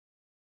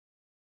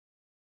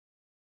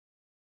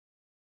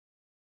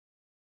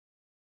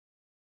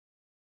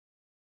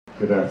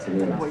Good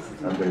afternoon.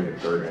 I'm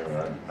David Bergen,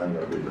 and I'm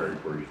going to be very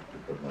brief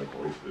because my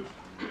voice is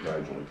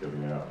gradually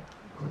giving out,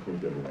 quickly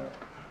giving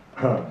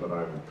out. But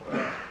I'm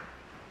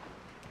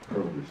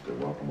privileged to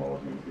welcome all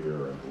of you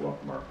here and to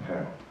welcome our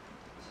panel.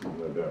 This is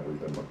an event we've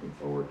been looking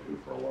forward to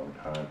for a long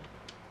time.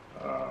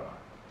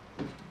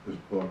 This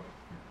book,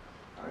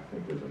 I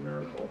think, is a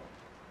miracle,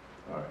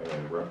 and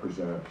it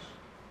represents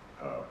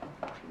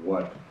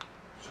what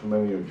so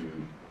many of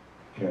you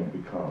can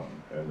become,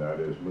 and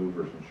that is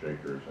movers and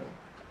shakers and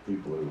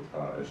people who,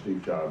 as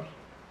Steve Jobs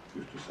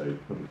used to say,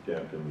 put a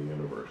dent in the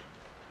universe,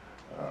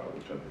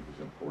 which I think is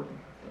important.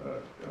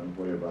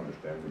 A way of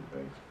understanding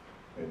things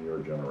in your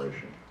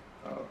generation.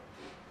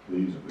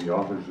 The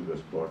authors of this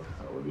book,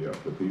 or the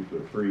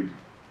three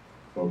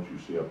folks you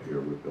see up here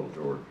with Bill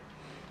George,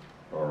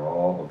 are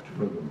all,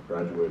 two of them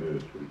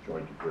graduated with a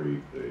joint degree,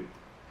 the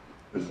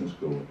business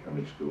school and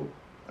county school,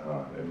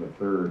 and the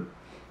third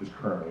is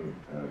currently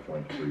a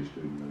joint degree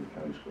student in the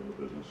county school and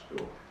the business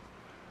school.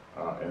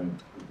 And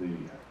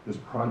this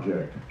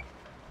project,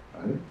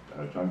 I think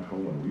John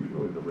Coleman, we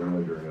really the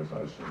ringleader in this, I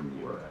assume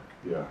you were.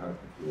 Yeah, I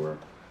think you were.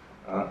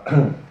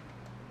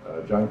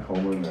 John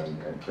Coleman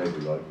and Craig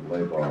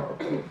Laidlaw are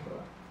both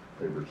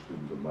favorite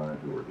students of mine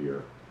who are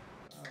here.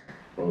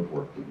 Both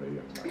worked with me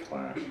in my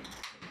class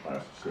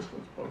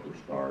assistants, both were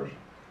stars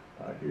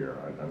here.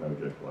 I know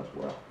Jake less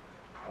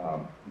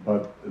well.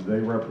 But they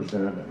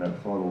represent and have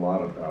thought a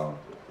lot about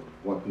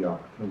what the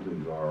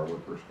opportunities are,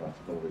 what the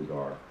responsibilities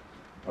are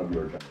of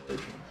your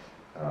generation,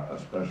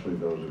 especially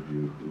those of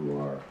you who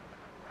are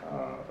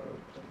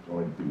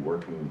going to be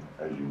working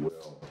as you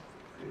will.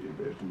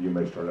 You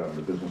may start out in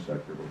the business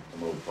sector, but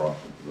move across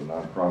into the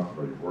nonprofit,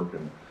 or you work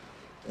in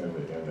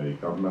a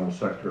governmental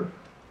sector.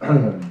 But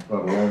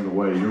along the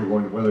way, you're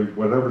going to,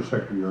 whatever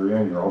sector you're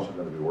in, you're also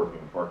going to be working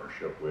in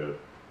partnership with,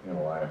 in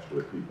alliance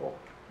with people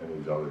in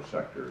these other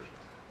sectors.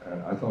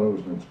 And I thought it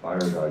was an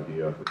inspired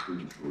idea for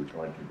students who were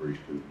joint degree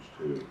students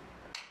to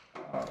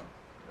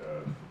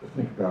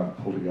think about and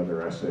pull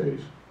together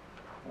essays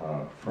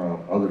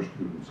from other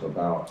students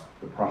about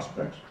the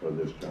prospects for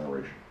this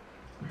generation.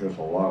 Because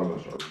a lot of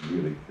us are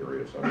really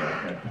curious. I mean,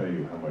 I can't tell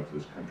you how much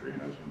this country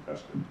has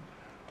invested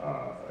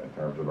in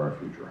terms of our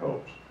future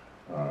hopes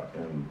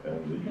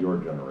and your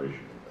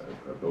generation.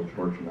 Bill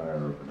George and I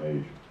are of an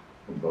age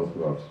when both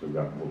of us have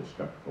gotten a little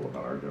skeptical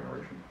about our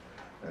generation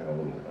and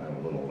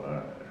a little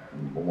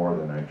more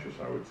than anxious,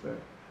 I would say,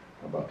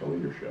 about the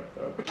leadership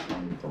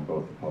coming from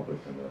both the public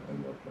and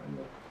the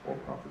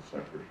for-profit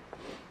sectors.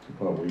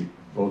 But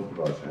both of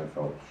us have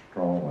felt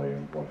strongly,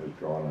 and what has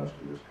drawn us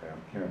to this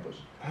campus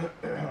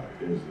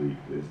is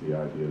the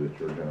idea that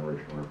your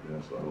generation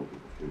represents the hope of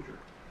the future.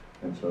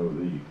 And so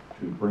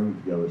to bring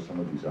together some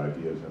of these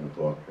ideas in a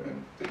book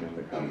and begin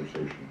the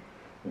conversation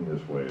in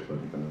this way is, I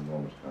think, an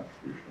enormous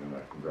contribution, and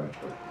I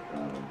congratulate you,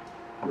 John,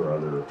 and your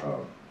other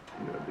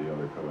the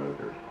other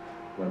co-editors.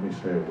 Let me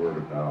say a word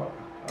about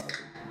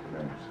the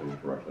man who sitting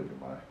directly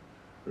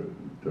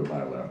to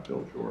my left,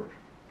 Bill George.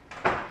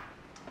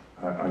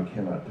 I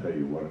cannot tell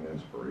you what an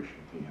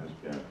inspiration he has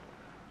been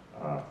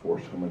for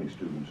so many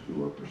students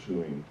who are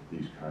pursuing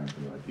these kinds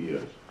of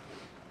ideas.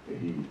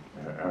 He,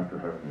 after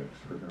having an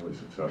extraordinarily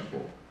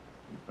successful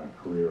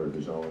career of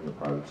his own in the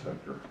private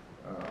sector,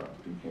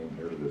 he came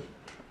here to this,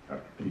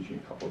 after teaching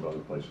a couple of other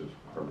places.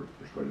 Harvard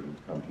persuaded him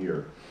to come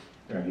here,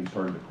 and he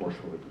started a course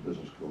at the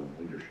business school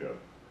in leadership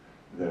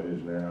that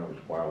is now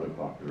wildly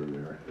popular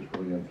there. Has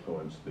really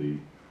influenced the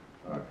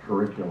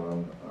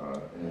curriculum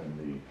and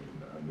the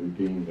new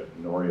dean that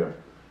Noria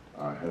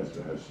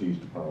has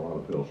seized upon a lot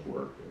of Bill's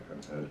work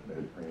and has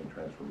bringing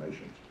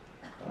transformations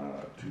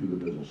to the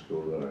business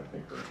school that I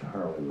think are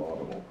entirely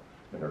laudable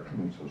and are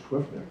coming so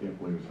swiftly. I can't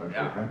believe it's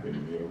actually happening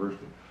in the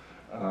university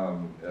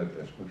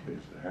as quickly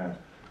as it has.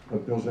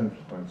 But Bill's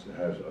influence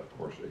has, of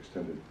course,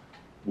 extended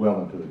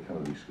well into the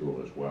Kennedy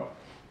School as well,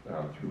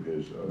 through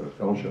his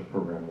fellowship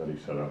program that he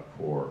set up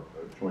for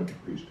joint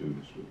degree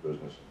students with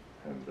business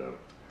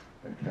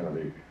and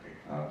Kennedy,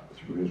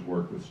 through his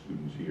work with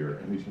students here.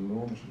 And he's an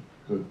enormously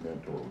good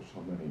mentor with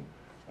so many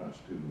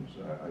students.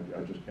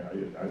 I just can't,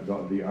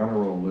 the honor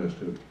roll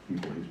list of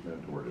people he's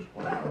mentored is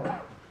quite long.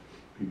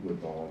 People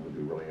have gone on to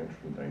do really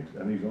interesting things.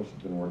 And he's also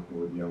been working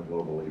with young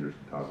global leaders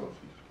in Davos.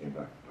 He just came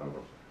back to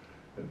Davos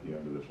at the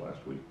end of this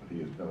last week. But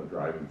he has been a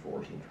driving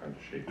force in trying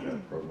to shape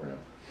that program.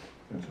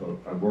 And so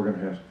we're going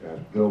to ask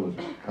Bill has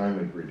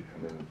kindly agreed to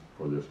come in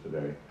for this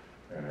today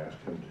and ask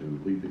him to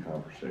lead the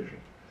conversation.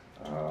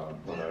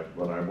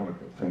 But I want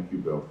to thank you,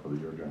 Bill, for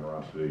your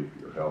generosity, for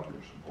your help,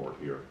 your support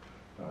here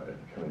at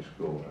the County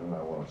School. And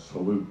I want to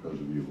salute those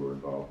of you who are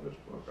involved in this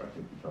book. I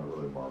think you've done a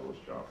really marvelous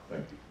job.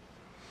 Thank you.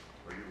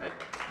 Thank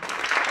you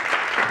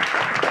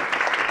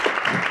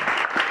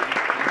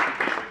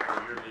for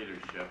your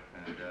leadership,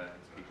 and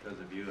it's because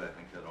of you, I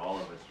think, that all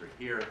of us are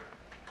here.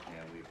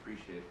 And we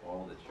appreciate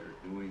all that you're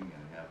doing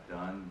and have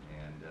done,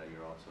 and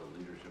you're also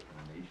leadership in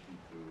the nation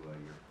through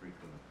your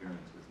frequent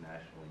appearances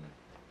nationally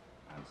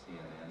on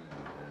CNN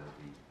and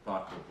the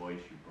thoughtful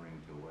voice you bring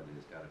to what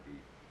has got to be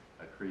a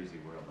a crazy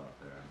world out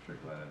there. I'm sure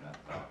glad I'm not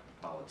talking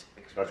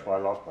politics. That's why I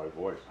lost my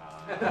voice.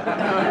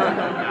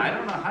 I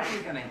don't know how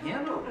you're going to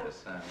handle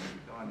this. We're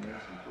going near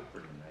some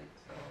Cooper tonight,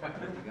 so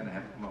you're going to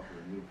have to come up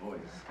with a new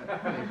voice.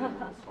 Maybe a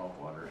little salt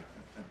water.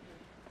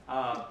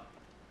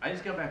 I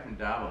just got back from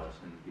Davos,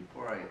 and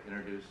before I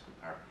introduce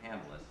our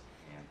panelists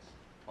and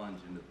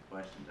plunge into the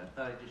questions, I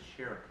thought I'd just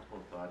share a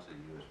couple of thoughts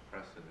with you as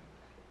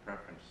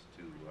preference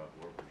to what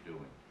we're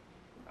doing.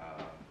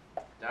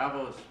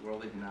 Davos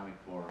World Economic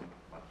Forum,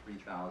 about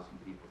 3,000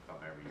 people come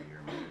every year,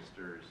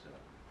 ministers,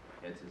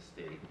 heads of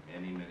state,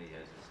 many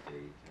heads of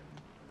state, and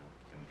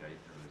Kim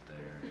Geithner was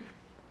there, and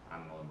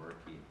Angela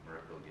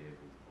Merkel gave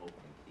an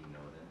opening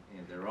keynote,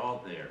 and they're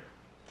all there.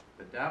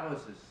 But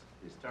Davos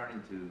is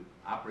starting to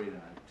operate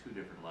on two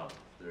different levels.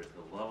 There's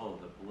the level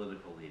of the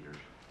political leaders,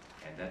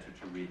 and that's what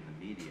you read in the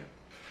media.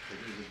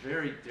 But there's a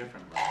very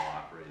different level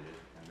operated,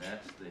 and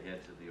that's the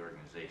heads of the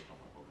organizational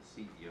level, the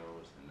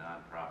CEOs, the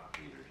nonprofit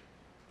leaders,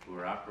 who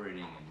are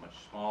operating in much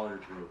smaller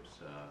groups,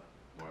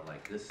 more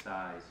like this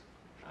size,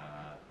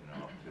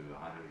 up to 100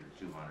 or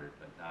 200,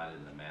 but not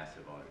in the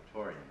massive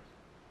auditoriums.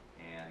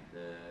 And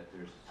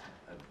there's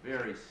a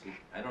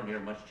I don't hear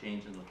much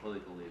change in the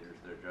political leaders.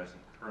 They're addressing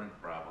current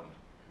problems,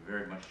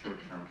 very much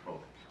short-term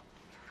focus.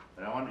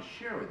 But I want to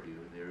share with you,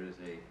 there is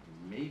a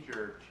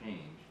major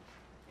change,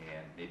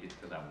 and maybe it's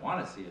because I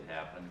want to see it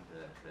happen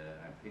that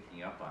I'm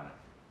picking up on it.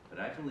 But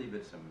I believe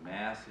it's a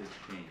massive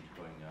change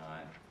going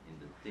on in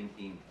the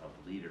thinking of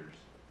leaders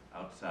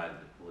outside of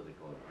the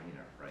political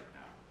arena right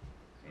now.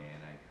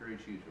 And I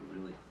encourage you to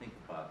really think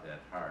about that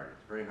hard.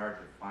 It's very hard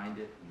to find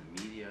it in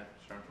the media,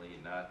 certainly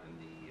not in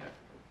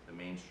the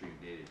mainstream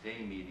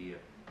day-to-day media,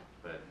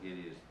 but it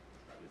is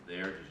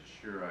there to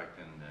sure I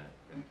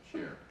can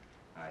share.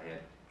 I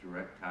had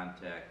direct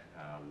contact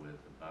with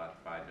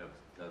about 5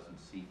 dozen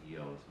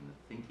CEOs, and the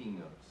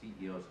thinking of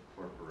CEOs of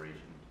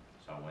corporations,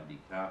 saw Wendy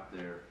Kopp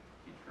there,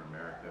 Teach for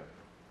America,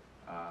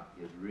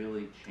 is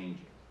really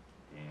changing.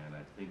 And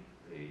I think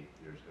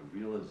there's a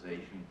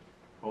realization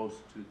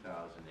post-2008,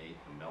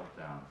 the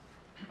meltdown,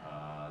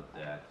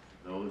 that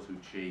those who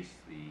chase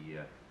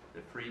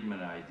the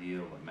Friedman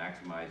ideal of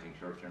maximizing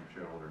short-term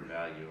shareholder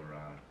value are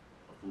on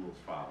a fool's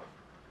folly,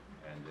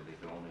 and that they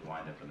can only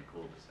wind up in a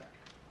cul-de-sac,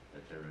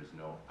 that there is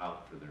no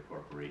out for their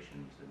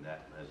corporations, and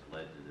that has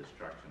led to the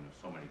destruction of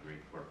so many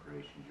great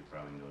corporations. You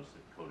probably noticed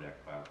that Kodak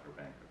filed for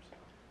bankruptcy.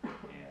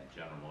 And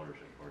General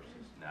Motors, of course,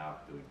 is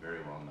now doing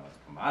very well now.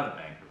 It's come out of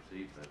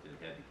bankruptcy, but it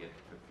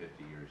took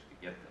 50 years to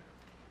get there.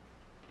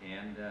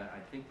 And I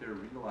think they're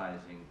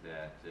realizing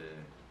that,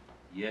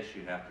 yes,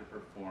 you have to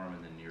perform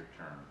in the near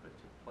term, but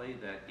to play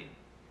that game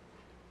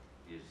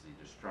is the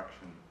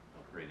destruction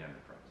of great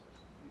enterprises.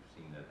 We've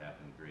seen that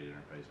happen in great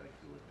enterprises like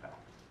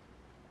Hewlett-Packard.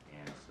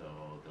 And so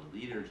the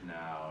leaders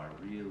now are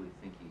really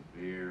thinking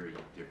very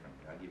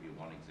differently. I'll give you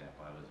one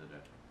example. I was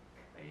at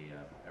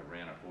I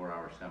ran a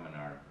 4-hour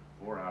seminar.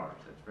 4 hours,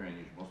 that's very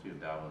unusual. Most people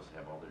in Davos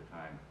have all their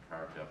time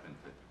carved up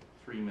into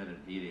 3-minute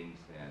meetings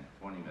and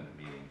 20-minute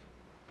meetings.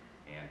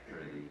 And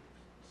for the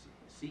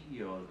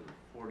CEOs of the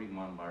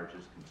 41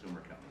 largest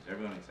consumer companies,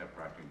 everyone except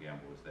Procter &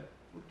 Gamble was there.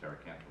 Muhtar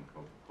Kent from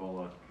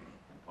Coca-Cola,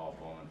 and Paul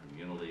Coleman from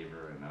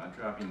Unilever, and I'm not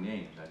dropping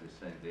names, I'm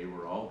just saying they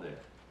were all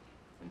there.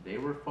 And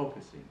they were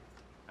focusing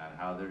on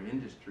how their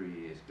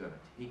industry is going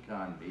to take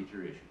on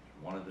major issues.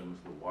 One of them is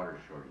the water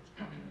shortage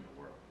coming in the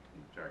world.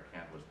 Muhtar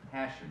Kent was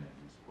passionate.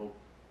 He spoke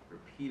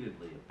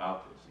repeatedly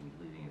about this. He's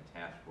leading a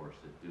task force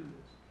that do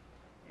this.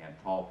 And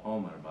Paul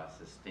Coleman about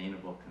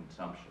sustainable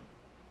consumption.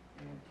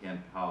 And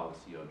Ken Powell, the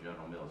CEO of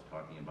General Mills,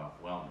 talking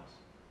about wellness.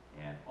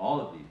 And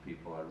all of these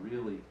people are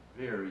really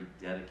very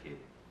dedicated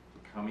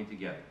to coming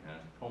together. And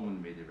as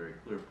Coleman made a very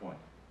clear point,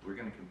 we're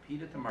going to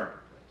compete at the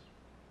marketplace.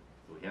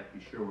 But we have to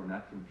be sure we're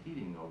not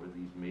competing over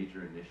these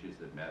major initiatives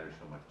that matter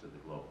so much to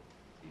the globe.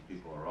 These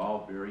people are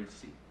all very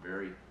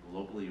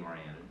globally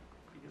oriented,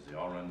 because they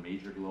all run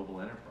major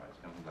global enterprise.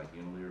 Companies like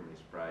Unilever may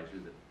surprise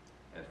you that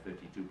has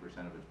 52%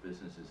 of its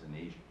businesses in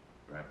Asia,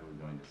 rapidly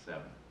going to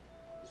 7.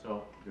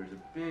 So there's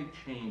a big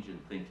change in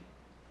thinking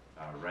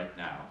right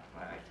now.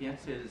 I can't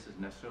say this is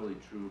necessarily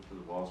true for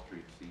the Wall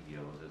Street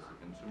CEOs. As the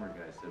consumer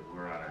guy said,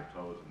 we're on our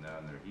toes and they're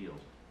on their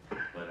heels.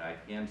 But I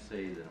can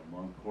say that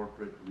among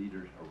corporate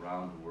leaders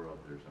around the world,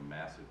 there's a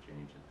massive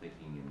change in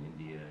thinking in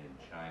India and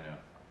China,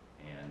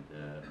 and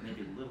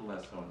maybe a little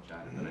less so in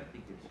China, but I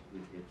think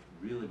it's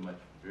really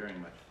very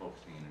much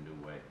focusing in a new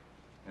way.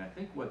 And I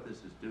think what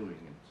this is doing,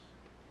 it's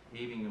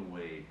paving a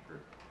way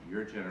for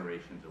your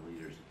generations of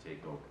leaders to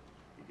take over,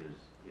 because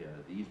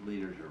these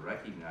leaders are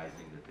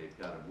recognizing that they've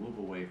got to move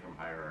away from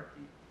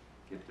hierarchy,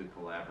 get to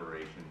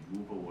collaboration,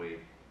 move away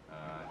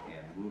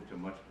and move to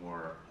much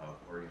more of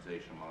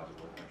organizational models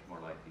that look much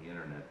more like the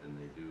internet than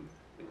they do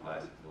the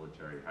classic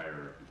military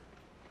hierarchy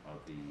of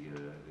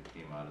that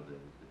came out of the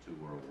 2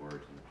 world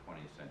wars in the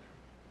 20th century,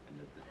 and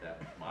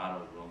that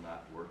model will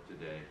not work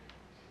today,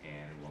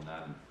 and it will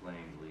not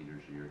inflame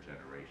leaders of your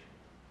generation.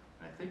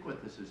 And I think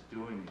what this is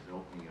doing is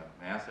opening up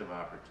massive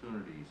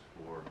opportunities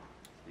for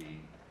the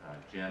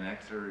Gen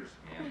Xers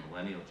and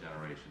millennial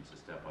generations to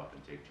step up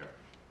and take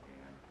charge.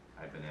 And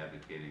I've been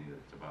advocating that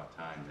it's about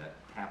time that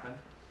happened,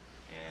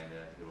 and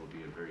it will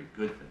be a very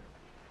good thing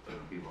for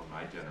the people in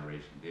my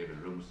generation. David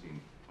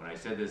Rubenstein, when I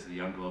said this to the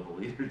young global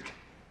leaders,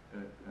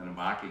 kind of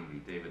mocking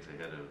me, David's the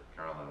head of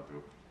Carlisle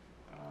Group,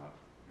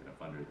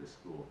 funder of this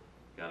school,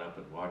 got up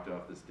and walked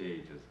off the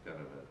stage as kind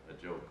of a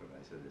joke when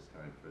I said it's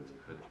time for this,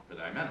 but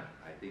I meant it.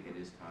 I think it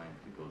is time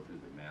to go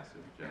through the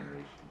massive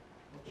generational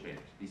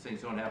change. These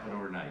things don't happen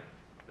overnight,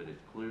 but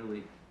it's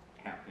clearly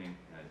happening,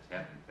 and it's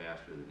happening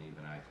faster than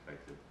even I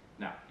expected.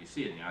 Now, you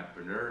see it in the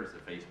entrepreneurs,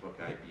 the Facebook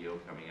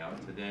IPO coming out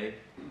today,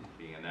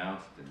 being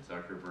announced, and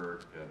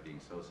Zuckerberg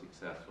being so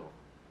successful.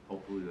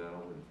 Hopefully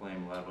that'll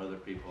inflame a lot of other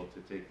people to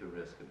take the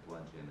risk and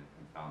plunge in and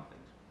confound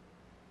things.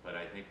 But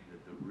I think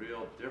that the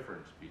real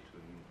difference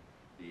between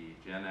the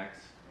Gen X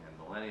and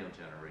millennial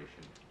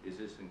generation is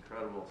this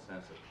incredible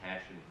sense of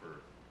passion for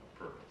a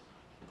purpose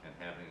and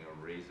having a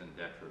raison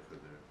d'etre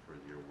for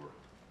your work.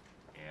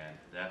 And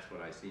that's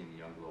what I see in the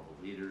young global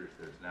leaders.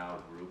 There's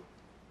now a group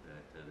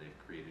that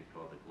they've created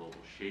called the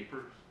Global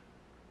Shapers,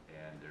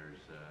 and there's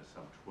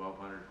some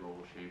 1,200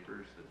 global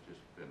shapers that have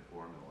just been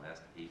formed in the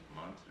last 8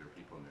 months. There are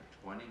people in their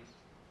 20s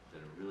that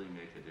really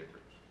make a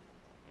difference.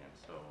 And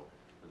so,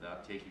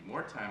 without taking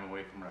more time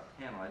away from our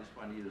panel, I just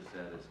want to use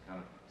that as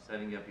kind of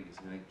setting up, because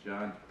I think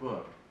John's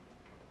book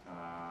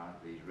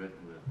that he's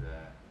written with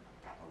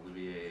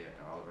Olivier,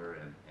 Oliver,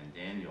 and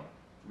Daniel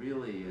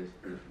really is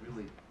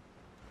really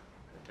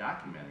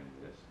documenting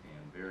this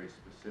in very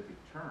specific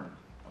terms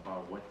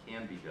about what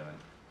can be done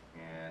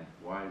and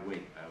why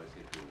wait. I always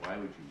say to you, why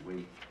would you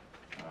wait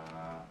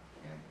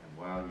and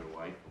while your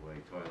wife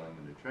away toiling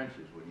in the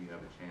trenches when you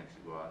have a chance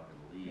to go out and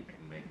lead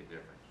and make a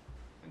difference?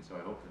 And so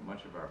I hope that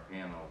much of our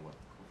panel will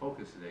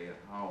focus today on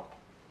how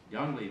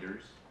young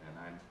leaders, and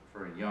I'm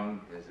referring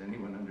young as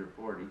anyone under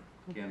 40,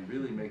 can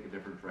really make a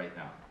difference right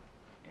now.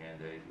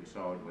 And we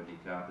saw when Wendy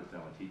Kopp has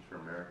done with Teach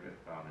for America,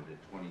 founded at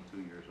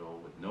 22 years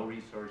old with no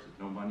resources,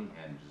 no money,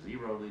 and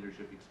 0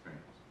 leadership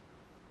experience.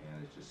 And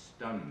it's just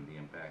stunning the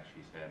impact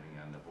she's having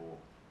on the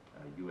whole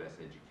U.S.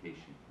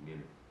 education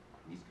community.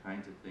 These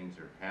kinds of things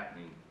are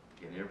happening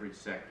in every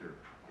sector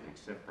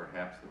except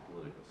perhaps the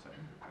political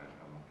sector. I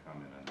won't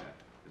comment on that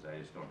because I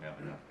just don't have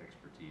enough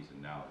expertise and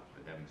knowledge.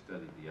 But having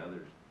studied the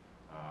others,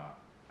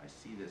 I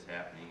see this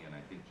happening, and I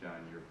think,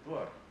 John, your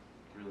book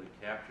really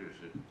captures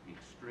it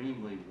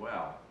extremely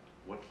well,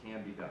 what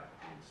can be done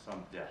in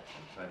some depth.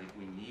 And so I think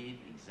we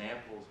need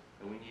examples,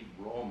 and we need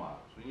role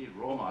models. We need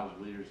role models,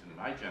 leaders in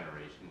my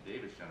generation,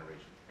 David's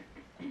generation,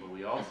 but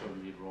we also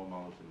need role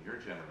models in your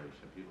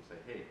generation. People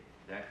say, hey,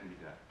 that can be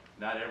done.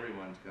 Not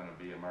everyone's going to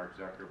be a Mark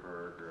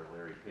Zuckerberg or a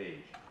Larry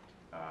Page,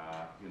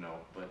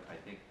 but I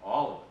think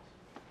all of us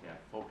can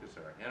focus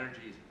our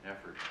energies and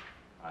efforts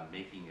on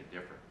making a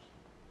difference.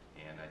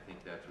 And I think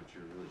that's what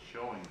you're really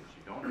showing, that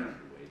you don't have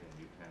to wait, and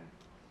you can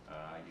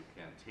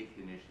take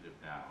the initiative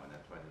now. And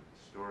that's why I think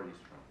the stories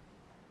from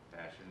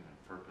passion and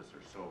purpose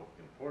are so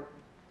important,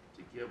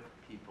 to give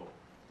people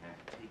and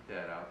to take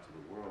that out to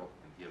the world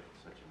and give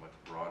such a much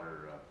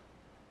broader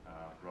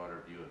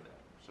view of that.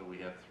 So we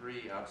have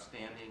 3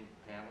 outstanding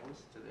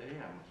panelists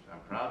today. I'm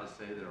proud to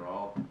say they're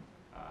all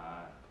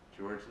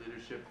George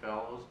Leadership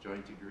Fellows,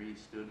 joint degree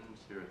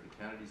students here at the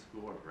Kennedy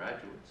School, or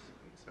graduates,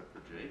 except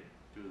for Jake.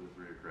 2 of the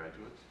 3 are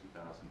graduates,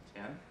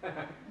 2010,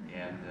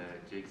 and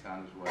Jake's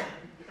on his way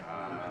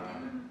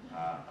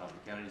of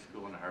the Kennedy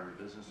School and the Harvard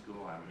Business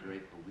School. I'm a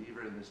great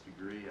believer in this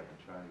degree. I've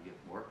been trying to get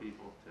more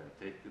people to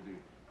take to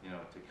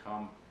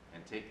come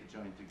and take the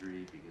joint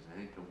degree, because I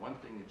think the one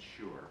thing that's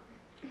sure,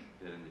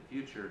 that in the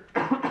future,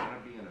 if you're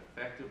going to be an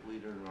effective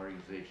leader in an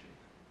organization,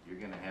 you're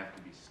going to have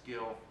to be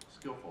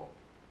skillful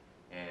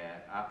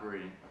at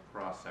operating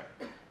across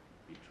sectors,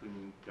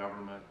 between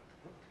government,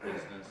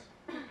 business,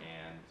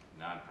 and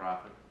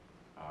nonprofit,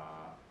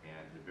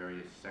 and the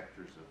various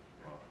sectors of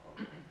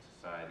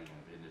society and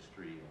of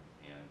industry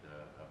and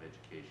of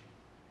education.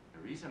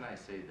 The reason I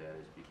say that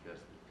is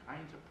because the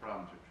kinds of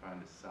problems we're trying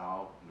to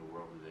solve in the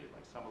world today,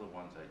 like some of the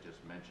ones I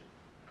just mentioned,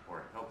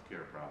 or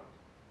healthcare problems,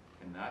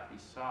 cannot be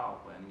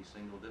solved by any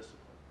single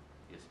discipline.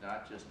 It's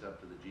not just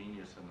up to the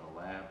genius in the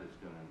lab that's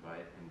going to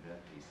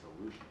invent a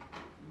solution.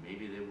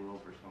 Maybe they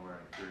will for some of our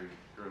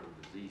incurable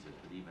diseases,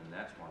 but even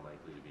that's more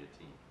likely to be a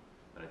team.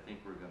 But I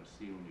think we're going to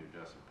see, when you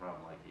address a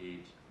problem like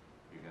AIDS,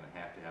 you're going to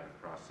have a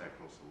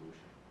cross-sectoral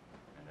solution.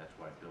 And that's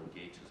why Bill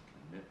Gates'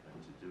 commitment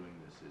to doing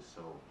this is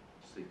so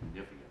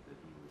significant, that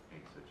he would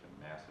make such a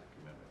massive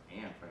commitment,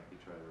 and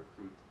frankly try to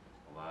recruit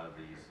a lot of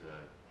these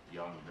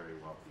young, very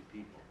wealthy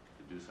people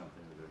to do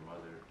something with their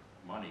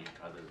money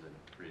other than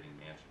creating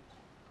mansions.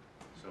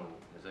 So,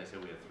 as I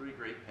said, we have 3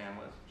 great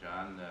panelists.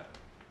 John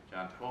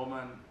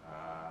Coleman,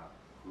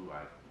 who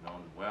I've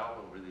known well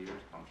over the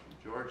years, comes from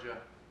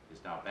Georgia, is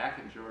now back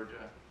in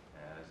Georgia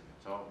as a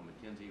consultant with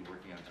McKinsey,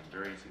 working on some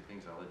very interesting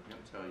things I'll let him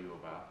tell you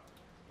about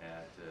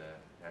at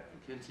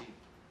McKinsey.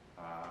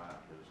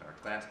 He was our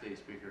class day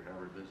speaker at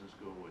Harvard Business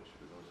School, which,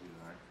 for those of you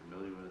who aren't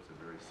familiar with, it's a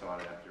very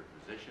sought after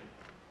position,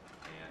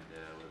 and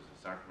was a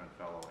Sacrament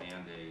Fellow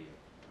and a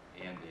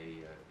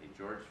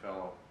George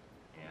Fellow,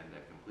 and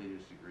completed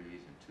his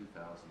degrees in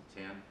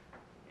 2010.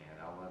 And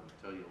I'll let him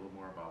tell you a little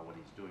more about what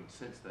he's doing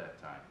since that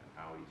time and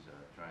how he's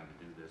trying to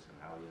do this and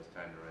how he has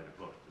time to write a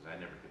book, because I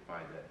never could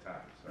find that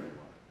time. So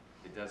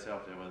it does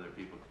help to have other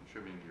people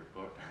contributing to your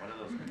book. And one of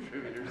those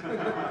contributors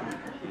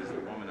is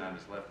the woman on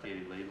his left,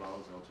 Katie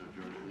Laidlaw, who's also a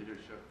Georgia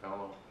Leadership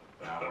Fellow,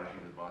 now working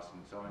with the Boston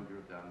Selling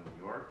Group down in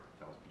New York.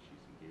 Tells me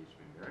she's engaged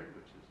to be married,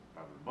 which is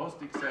probably the most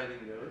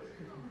exciting news.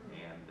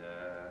 And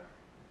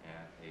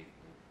a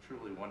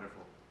truly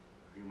wonderful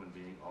human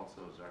being,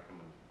 also a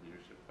Zuckerman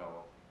Leadership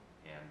Fellow.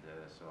 And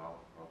so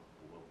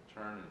we'll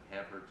turn and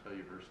have her tell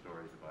you her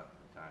stories about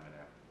the time and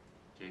after.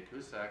 Jake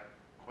Cusack,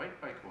 quite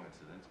by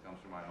coincidence, comes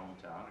from my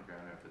hometown of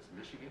Grand Rapids,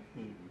 Michigan.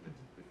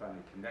 We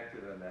finally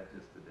connected on that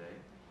just today.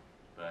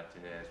 But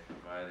has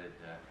provided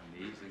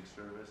amazing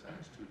service on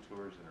his 2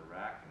 tours in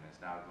Iraq, and is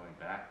now going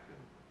back to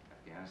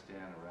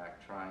Afghanistan,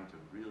 Iraq, trying to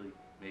really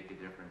make a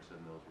difference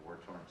in those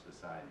war-torn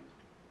societies.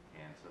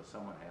 And so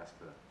someone has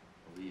to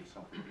leave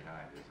something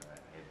behind. I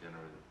had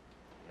dinner with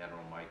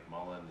Admiral Mike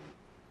Mullen, the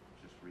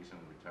just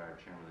recently retired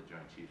chairman of the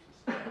Joint Chiefs of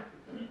Staff,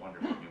 who's a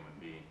wonderful human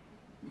being,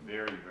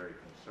 very, very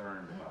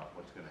concerned about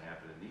what's going to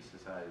happen in these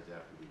societies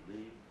after we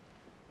leave,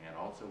 and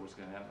also what's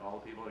going to happen to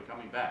all the people that are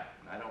coming back.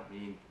 And I don't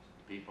mean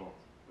people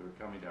who are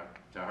coming to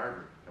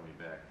Harvard coming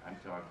back. I'm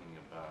talking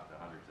about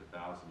the hundreds of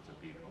thousands of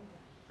people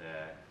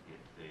that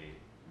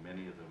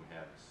many of them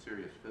have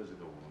serious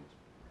physical wounds,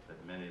 but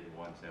many of the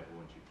ones have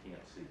wounds you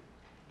can't see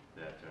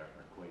that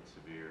are quite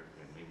severe,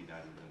 and maybe not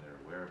even they're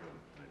aware of them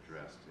and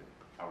addressed, and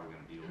how we're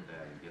going to deal with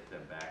that and get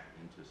them back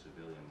into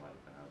civilian life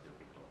and how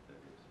difficult that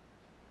is.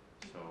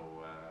 So,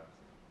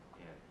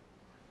 and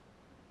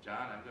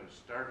John, I'm going to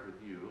start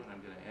with you, and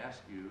I'm going to ask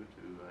you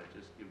to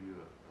just give you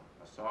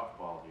a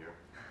softball here.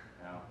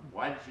 Now,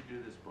 why did you do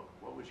this book?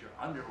 What was your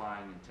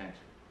underlying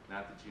intention?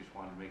 Not that you just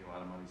wanted to make a lot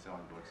of money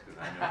selling books, because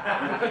I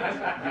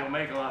know you'll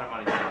make a lot of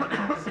money selling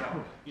books.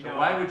 So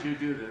why would you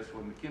do this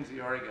when McKinsey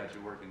already got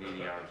you working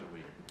 80 hours a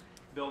week?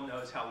 Bill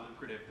knows how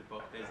lucrative the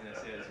book business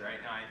is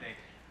right now, I think.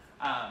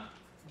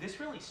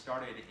 This really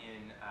started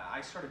I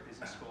started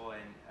business school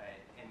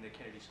in the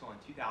Kennedy School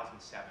in 2007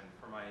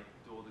 for my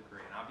dual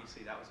degree, and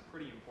obviously that was a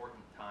pretty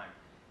important time.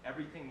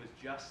 Everything was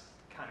just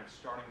kind of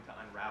starting to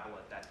unravel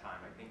at that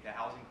time. I think the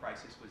housing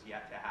crisis was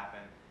yet to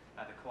happen.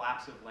 The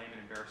collapse of Lehman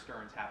and Bear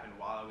Stearns happened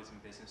while I was in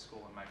business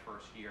school in my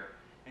first year.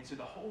 And so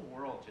the whole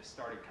world just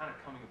started kind of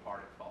coming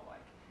apart, it felt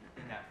like,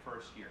 in that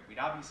first year. We'd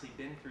obviously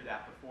been through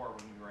that before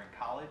when we were in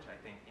college. I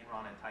think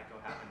Enron and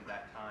Tyco happened at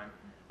that time.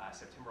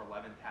 September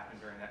 11th happened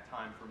during that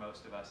time for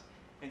most of us.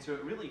 And so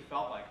it really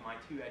felt like my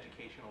 2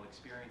 educational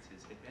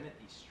experiences had been at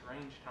these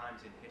strange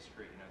times in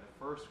history. You know, the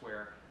first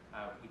where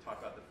we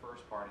talked about the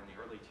first part in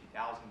the early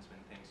 2000s when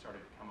things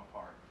started to come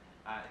apart.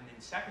 And then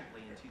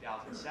secondly, in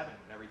 2007,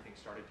 when everything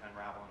started to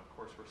unravel, and of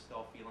course we're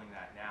still feeling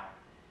that now.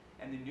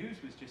 And the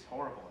news was just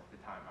horrible at the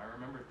time. I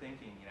remember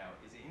thinking, you know,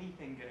 is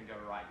anything going to go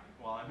right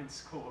while I'm in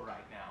school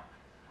right now?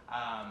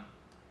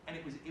 And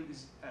it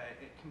was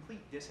a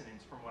complete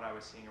dissonance from what I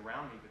was seeing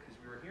around me, because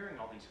we were hearing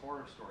all these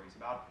horror stories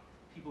about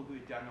people who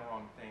had done the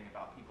wrong thing,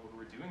 about people who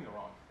were doing the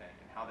wrong thing,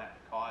 and how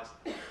that caused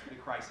the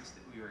crisis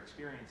that we were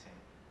experiencing.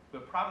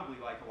 But probably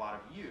like a lot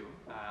of you,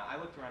 I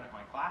looked around at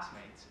my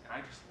classmates and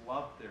I just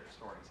loved their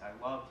stories. I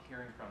loved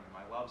hearing from them.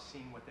 I loved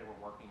seeing what they were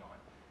working on,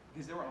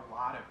 because there were a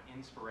lot of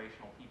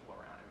inspirational people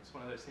around. It was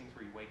one of those things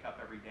where you wake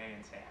up every day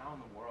and say, how in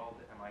the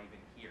world am I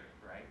even here,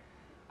 right?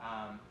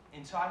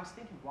 And so I was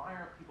thinking, why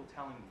aren't people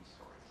telling these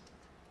stories,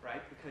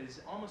 right?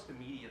 Because almost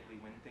immediately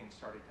when things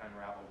started to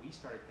unravel, we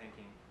started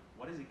thinking,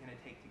 what is it going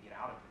to take to get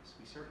out of this?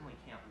 We certainly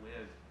can't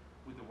live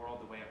with the world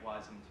the way it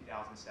was in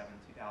 2007,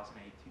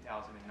 2008,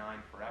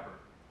 2009 forever.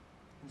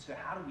 And so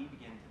how do we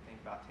begin to think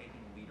about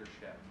taking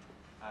leadership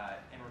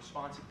and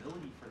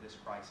responsibility for this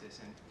crisis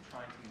and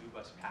trying to move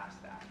us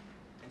past that?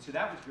 And so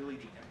that was really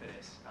the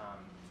impetus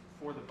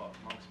for the book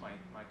amongst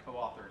my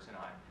co-authors and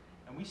I.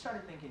 And we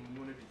started thinking we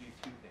wanted to do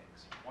 2 things.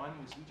 One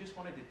was we just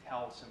wanted to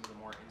tell some of the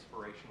more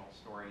inspirational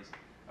stories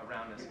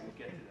around us, and we'll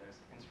get to those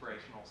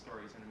inspirational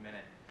stories in a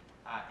minute.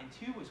 And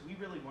 2 was we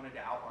really wanted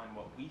to outline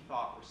what we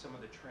thought were some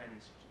of the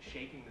trends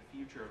shaping the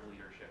future of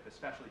leadership,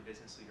 especially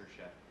business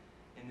leadership,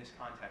 in this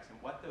context, and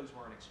what those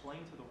were, and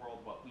explain to the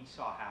world what we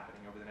saw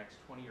happening over the next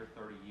 20 or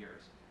 30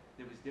 years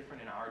that was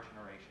different in our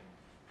generation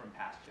from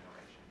past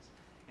generations.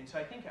 And so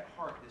I think at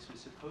heart this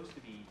was supposed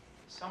to be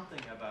something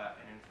of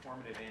an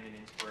informative and an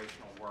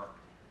inspirational work.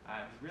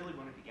 We really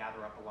wanted to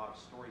gather up a lot of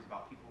stories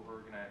about people who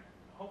are going to,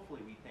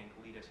 hopefully we think,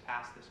 lead us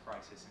past this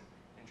crisis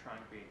and try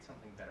and create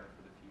something better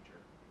for the future.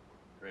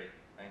 Great,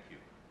 thank you.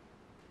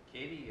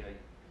 Katie,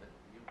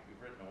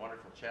 you've written a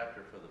wonderful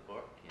chapter for the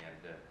book,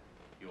 and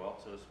you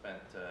also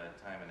spent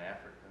time in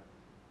Africa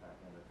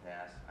in the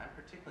past. I'm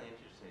particularly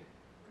interested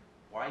in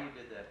why you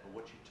did that, but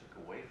what you took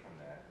away from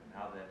that, and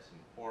how that's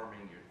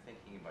informing your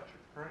thinking about your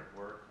current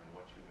work and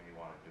what you may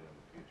want to do in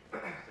the future.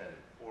 How does that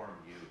inform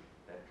you,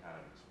 that kind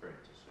of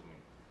experience, assuming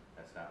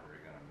that's not where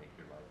you're going to make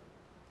your life?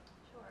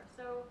 Sure.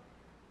 So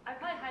I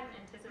probably hadn't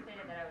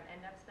anticipated that I would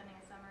end up spending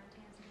a summer in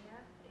Tanzania.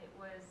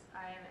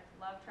 I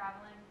love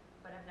traveling,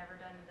 but I've never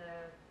done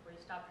where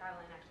you stop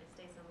traveling and actually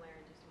stay somewhere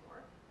and do some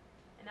work.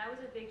 And that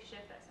was a big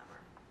shift that summer.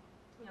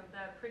 You know,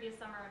 the previous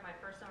summer, in my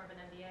first summer of an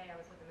MBA, I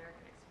was with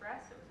American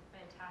Express. It was a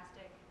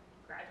fantastic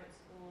graduate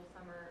school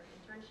summer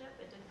internship.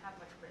 It didn't have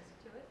much risk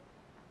to it.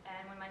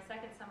 And when my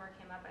second summer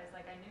came up, I was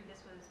like, I knew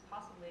this was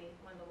possibly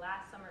one of the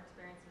last summer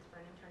experiences for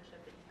an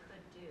internship that you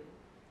could do.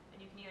 And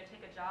you can either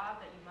take a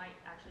job that you might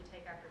actually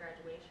take after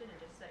graduation and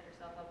just set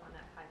yourself up on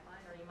that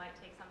pipeline, or you might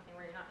take something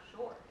where you're not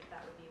sure if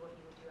that would be what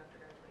you would do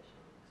after graduation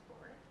and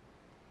explore it.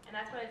 And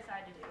that's what I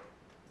decided to do.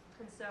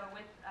 And so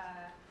with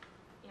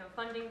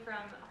funding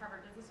from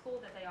Harvard Business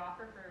School that they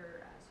offer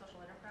for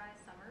social enterprise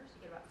summers,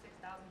 you get about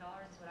 $6,000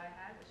 is what I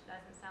had, which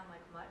doesn't sound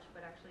like much,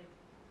 but actually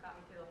got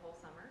me through the whole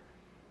summer.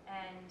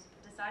 And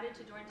decided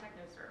to join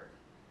TechnoServe.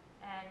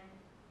 And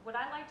what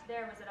I liked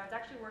there was that I was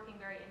actually working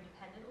very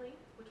independently,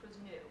 which was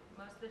new.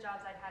 Most of the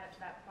jobs I'd had up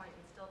to that point,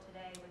 and still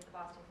today with the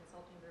Boston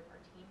Consulting Group, are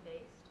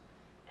team-based.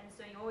 And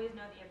so you always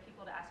know that you have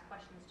people to ask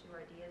questions to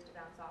or ideas to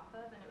bounce off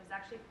of, and it was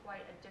actually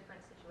quite a different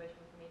situation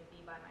for me to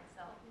be by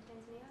myself in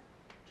Tanzania,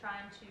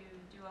 trying to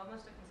do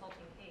almost a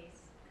consulting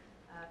case,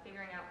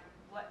 figuring out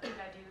what could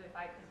I do if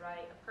I could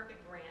write a perfect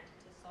grant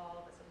to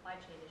solve a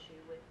supply chain issue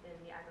within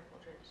the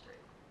agriculture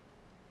industry.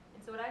 And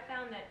so what I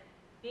found that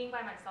being by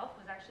myself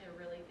was actually a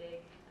really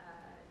big,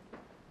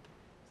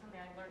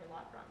 something I learned a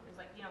lot from. It was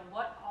like,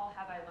 what all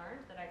have I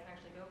learned that I can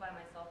actually go by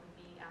myself and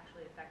be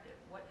actually effective?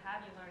 What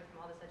have you learned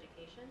from all this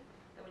education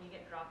that when you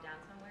get dropped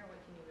down somewhere, what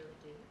can you really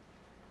do?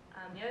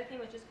 The other thing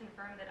was just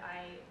confirm that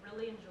I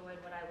really enjoyed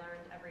what I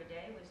learned every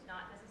day. Was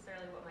not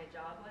necessarily what my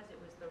job was. It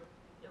was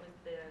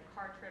the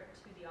car trip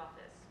to the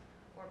office,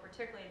 or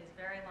particularly these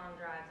very long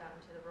drives out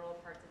into the rural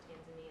parts of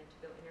Tanzania to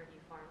go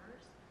interview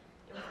farmers.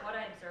 It was what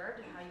I observed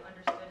and how you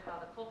understood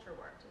how the culture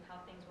worked and how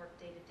things worked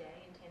day to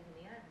day in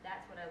Tanzania.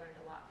 That's what I learned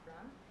a lot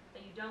from,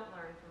 that you don't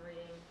learn from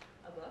reading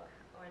a book,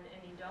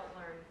 and you don't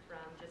learn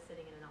from just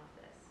sitting in an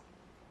office.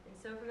 And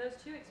so from those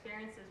two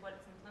experiences,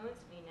 what's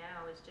influenced me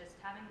now is just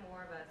having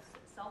more of a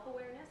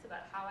self-awareness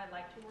about how I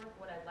like to work,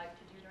 what I like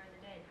to do during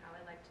the day, and how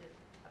I like to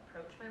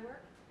approach my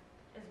work,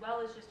 as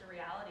well as just a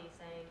reality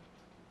saying,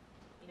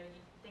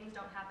 things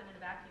don't happen in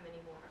a vacuum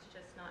anymore. It's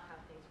just not how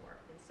things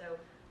work. And so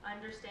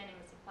understanding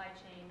the supply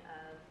chain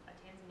of a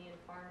Tanzanian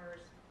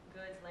farmer's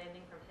goods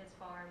landing from his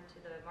farm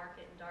to the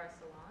market in Dar es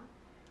Salaam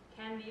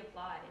can be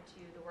applied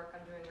to the work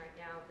I'm doing right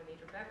now with a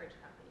major beverage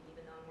company,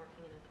 even though I'm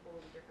working in a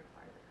totally different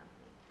part of the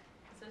company.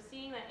 So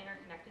seeing that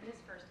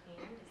interconnectedness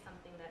firsthand is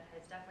something that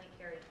has definitely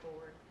carried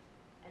forward.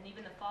 And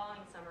even the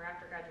following summer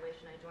after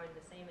graduation, I joined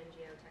the same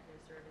NGO,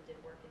 TechnoServe, and did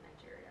work in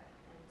Nigeria.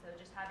 And so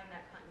just having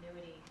that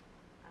continuity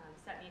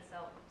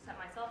set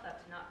myself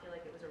up to not feel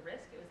like it was a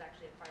risk. It was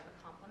actually a part of a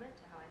complement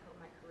to how I hope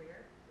my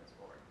career goes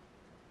forward.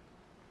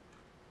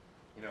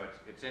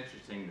 It's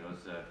interesting,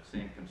 those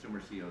same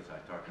consumer CEOs I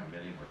talked to,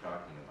 many were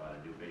talking about a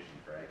new vision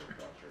for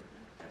agriculture,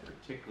 and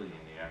particularly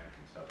in the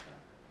African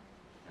subcontinent,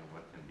 and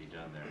what can be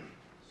done there.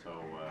 So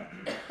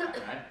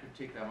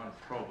I want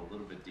to probe a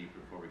little bit deeper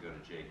before we go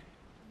to Jake,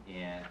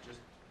 and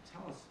just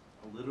tell us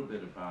a little bit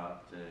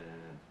about,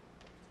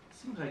 it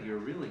seems like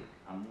you're really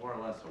more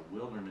or less a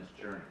wilderness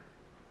journey.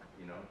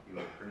 You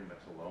were pretty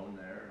much alone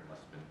there. It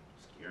must have been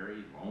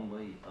scary,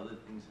 lonely, other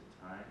things at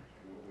times.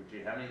 Would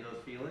you have any of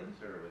those feelings,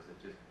 or was it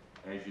just,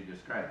 as you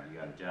described, you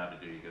got a job to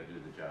do, you got to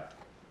do the job?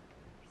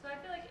 So I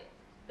feel like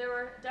there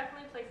were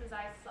definitely places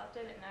I slept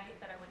in at night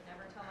that I would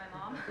never tell my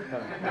mom.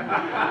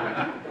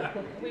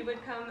 We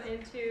would come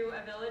into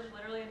a village,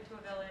 literally into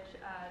a village.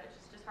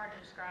 It's just hard to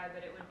describe,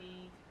 but it would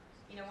be,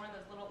 one of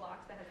those little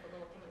blocks that has the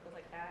little thing that goes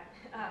like that.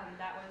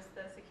 That was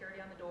the security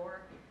on the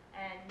door.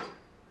 And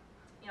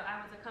I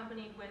was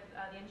accompanied with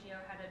the NGO,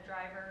 had a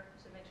driver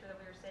to make sure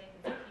that we were safe,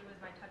 and so he was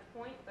my touch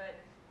point. But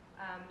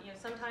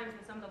sometimes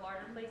in some of the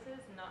larger places,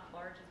 not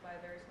large is by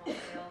a very small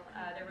scale,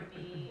 there would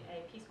be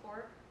a Peace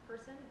Corps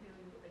person who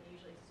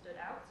usually stood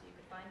out, so you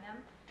could find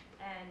them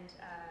and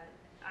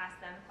ask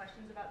them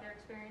questions about their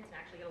experience and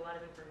actually get a lot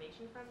of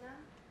information from them.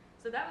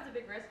 So that was a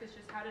big risk. Is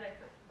just how did I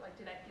feel,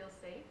 did I feel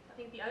safe? I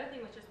think the other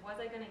thing was just,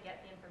 was I going to get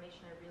the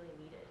information I really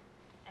needed?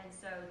 And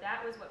so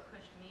that was what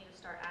pushed me to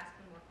start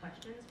asking more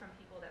questions from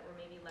people that were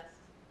maybe less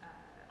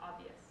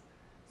obvious.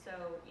 So,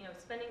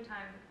 spending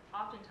time,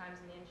 oftentimes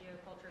in the NGO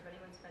culture, if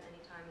anyone's spent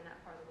any time in that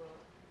part of the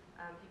world,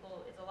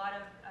 it's a lot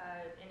of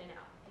in and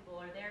out.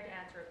 People are there to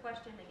answer a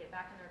question, they get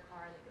back in their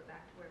car, and they go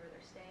back to wherever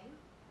they're staying.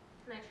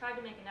 And I tried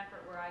to make an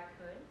effort where I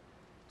could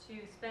to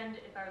spend,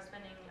 if I was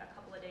spending a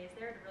couple of days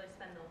there, to really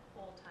spend the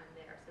whole time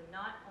there. So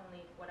not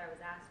only what I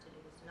was asked to do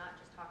was not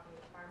just talking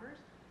with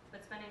farmers, but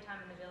spending time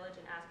in the village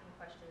and asking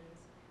questions,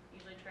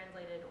 usually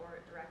translated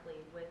or directly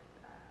with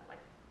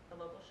the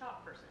local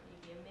shop person.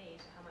 You'd be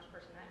amazed at how much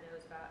person that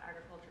knows about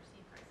agriculture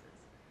seed prices.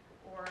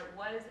 Or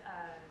was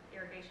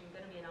irrigation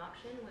going to be an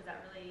option? Was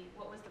that really,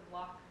 what was the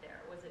block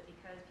there? Was it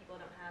because people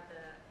don't have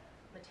the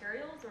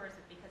materials, or is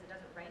it because it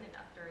doesn't rain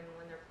enough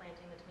when they're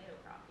planting the tomato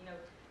crop?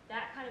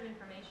 That kind of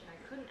information I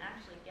couldn't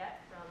actually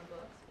get from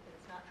books because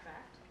it's not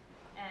tracked.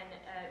 And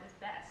it was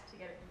best to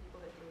get it from people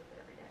that deal with it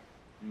every day.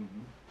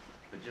 Mm-hmm.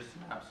 But just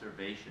an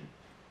observation,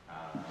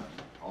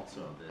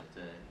 also that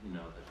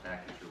the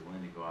fact that you're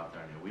willing to go out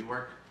there.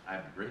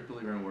 I'm a great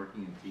believer in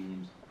working in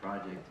teams,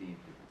 project teams,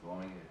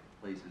 going at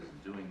places and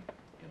doing,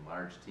 in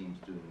large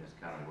teams, doing this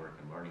kind of work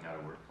and learning how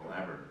to work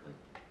collaboratively.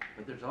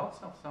 But there's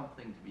also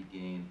something to be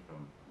gained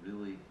from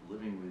really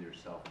living with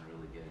yourself and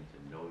really getting to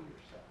know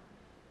yourself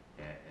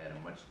at a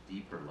much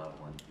deeper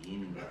level and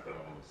gaining that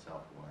level of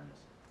self-awareness.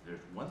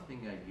 There's one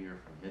thing I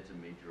hear from heads of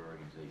major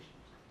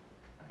organizations.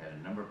 I had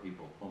a number of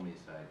people pull me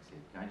aside and say,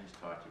 can I just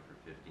talk to you for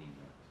 15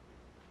 minutes?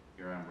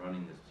 Here I'm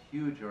running this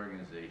huge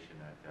organization.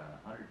 I've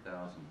got 100,000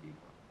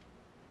 people.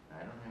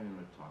 I don't have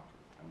anyone to talk to.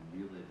 I'm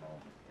really alone.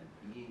 And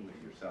being with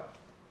yourself.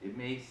 It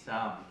may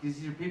sound, because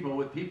these are people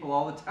with people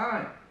all the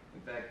time.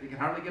 In fact, they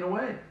can hardly get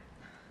away.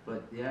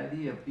 But the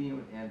idea of being,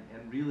 and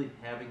really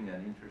having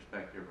that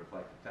introspective,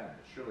 reflective time,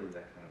 surely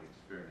that kind of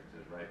experience,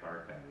 as Ray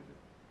Barkheim, who's a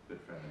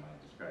good friend of mine,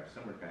 described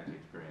similar kinds of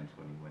experience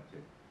when he went to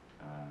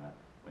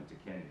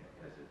Kenya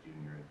as a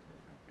junior at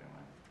North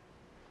Carolina.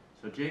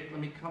 So Jake,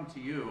 let me come to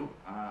you.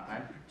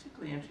 I'm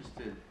particularly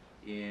interested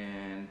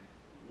in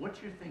what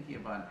you're thinking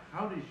about.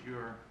 How does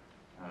your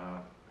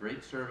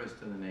great service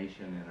to the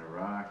nation in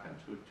Iraq, on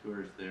two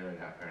tours there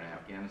in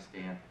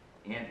Afghanistan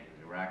and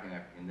Iraq and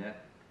in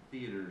that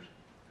theaters,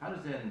 how does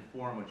that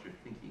inform what you're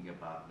thinking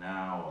about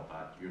now,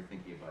 about your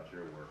thinking about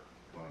your work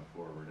going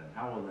forward, and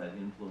how will that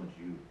influence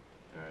you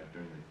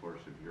during the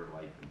course of your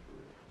life and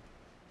career?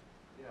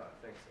 Yeah,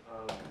 thanks.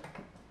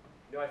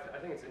 I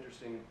think it's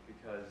interesting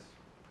because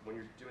when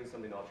you're doing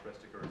something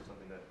altruistic or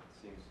something that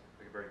seems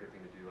like a very good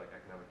thing to do, like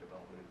economic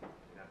development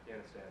in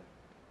Afghanistan,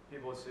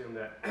 people assume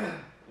that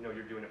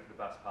you're doing it for the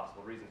best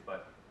possible reasons.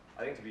 But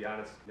I think, to be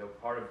honest,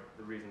 part of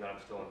the reason that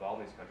I'm still involved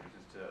in these countries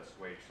is to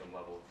assuage some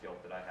level of guilt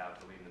that I have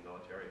for leaving the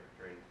military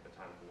during the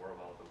time of the war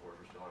while the wars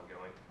were still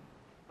ongoing.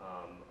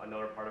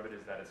 Another part of it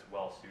is that it's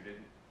well suited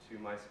to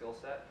my skill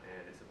set,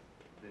 and it's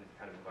the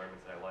kind of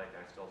environments that I like, and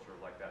I still sort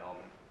of like that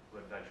element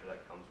of adventure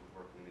that comes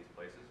with working in these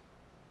places.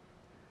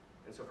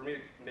 And so for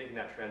me, making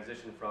that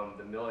transition from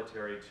the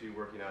military to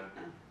working on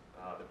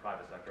the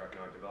private sector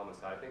economic development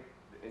side, I think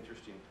the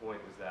interesting point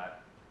was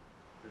that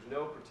there's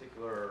no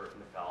particular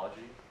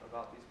mythology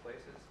about these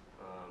places.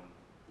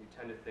 You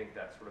tend to think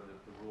that sort of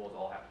the rules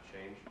all have to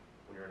change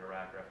when you're in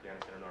Iraq or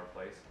Afghanistan or another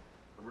place.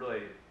 But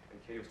really, and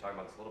Katie was talking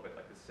about this a little bit,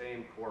 like the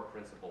same core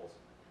principles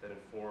that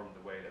inform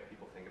the way that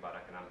people think about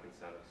economic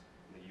incentives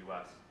in the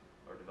US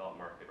or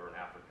developed market or in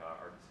Africa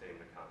are the same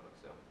in the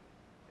conflict zone.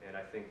 And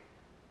I think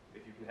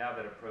if you can have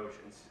that approach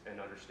and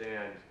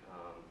understand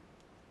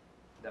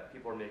that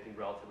people are making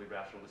relatively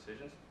rational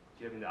decisions,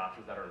 given the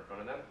options that are in front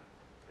of them,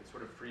 it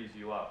sort of frees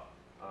you up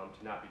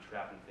to not be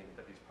trapped in thinking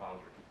that these problems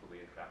are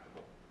completely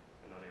intractable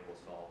and unable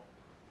to solve.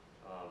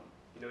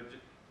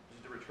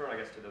 Just to return, I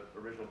guess, to the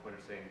original point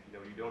of saying,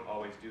 you don't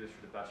always do this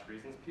for the best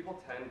reasons.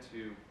 People tend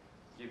to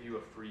give you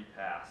a free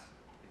pass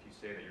if you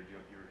say that you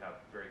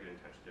have very good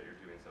intentions, that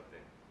you're doing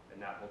something,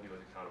 and not hold you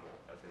as accountable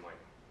as they might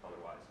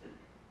otherwise.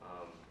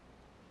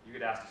 You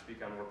get asked to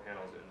speak on more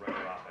panels and write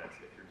op-eds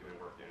if you're doing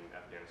work in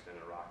Afghanistan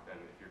and Iraq than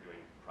if you're doing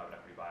private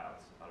equity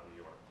buyouts out of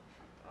New York.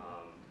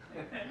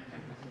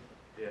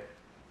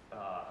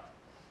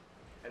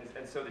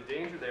 And so the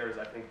danger there is,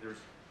 I think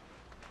there's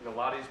a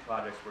lot of these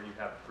projects where you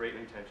have great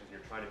intentions and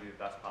you're trying to do the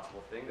best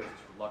possible thing, there's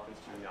this reluctance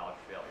to acknowledge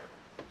failure.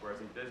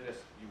 Whereas in business,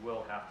 you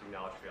will have to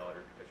acknowledge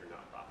failure because you're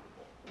not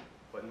profitable.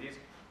 But in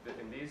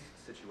these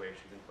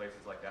situations, in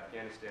places like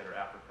Afghanistan or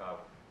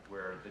Africa,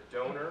 where the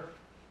donor,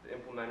 the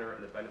implementer,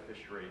 and the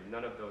beneficiary,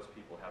 none of those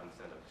people have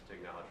incentives to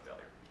acknowledge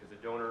failure. Because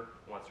the donor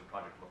wants their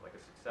project to look like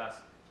a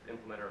success, the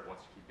implementer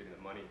wants to keep getting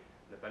the money,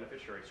 and the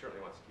beneficiary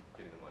certainly wants to keep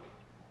getting the money.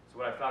 So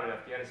what I found in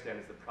Afghanistan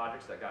is the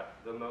projects that got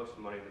the most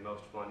money, the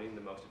most funding,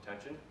 the most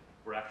attention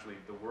were actually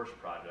the worst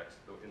projects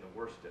in the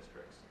worst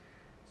districts.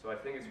 So I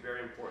think it's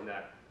very important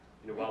that,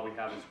 while we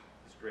have this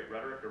great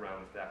rhetoric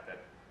around the fact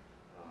that,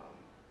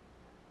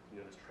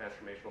 this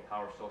transformational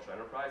power of social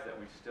enterprise, that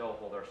we still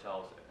hold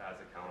ourselves as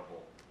accountable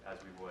as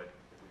we would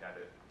if we had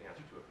to answer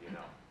to a P&L.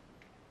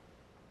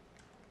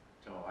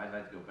 So I'd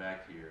like to go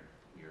back to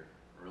your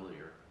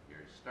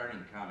starting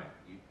comment.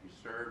 You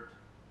served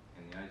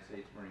in the United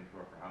States Marine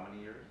Corps for how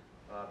many years?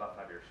 About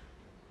 5 years.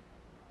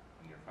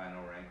 And your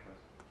final rank was?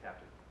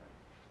 Captain.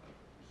 So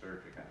you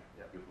served your country.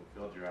 Yep. You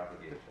fulfilled your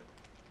obligation.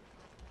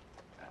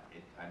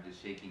 I'm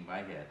just shaking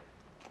my head.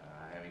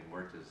 Having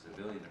worked as a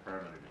civilian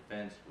Department of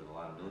Defense with a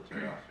lot of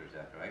military officers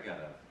after I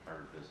got out of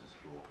Harvard Business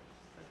School,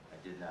 I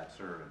did not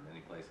serve in any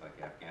place like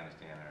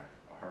Afghanistan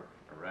or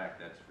Iraq,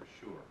 that's for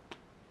sure.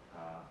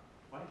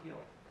 Why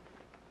guilt?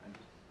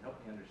 Help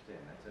me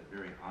understand. That's a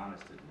very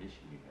honest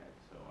admission you had.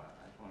 So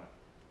I just want to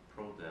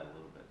probe that a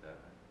little bit.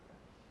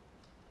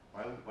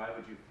 Why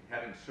would you,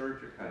 having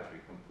served your country,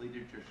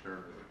 completed your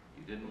service,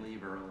 you didn't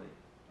leave early,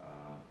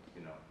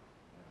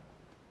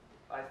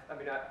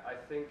 I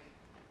think,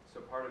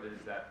 so part of it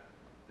is that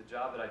the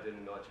job that I did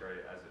in the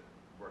military, as it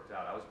worked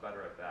out, I was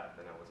better at that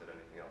than I was at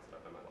anything else that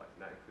I've done in my life,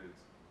 and that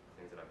includes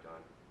things that I've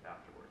done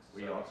afterwards.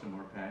 Were you also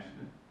more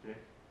passionate, Jake?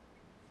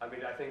 I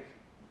think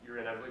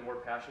you're inevitably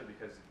more passionate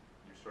because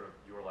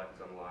your life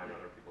is on the line,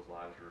 other people's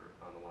lives are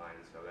on the line,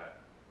 and so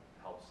that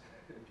helps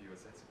imbue a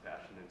sense of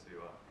passion into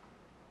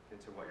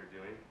what you're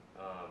doing.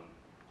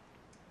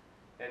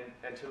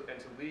 And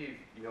to leave,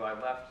 you know, I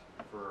left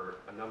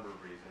for a number of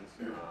reasons.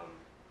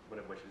 One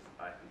of which is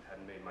I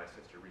had made my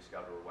sister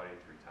reschedule her wedding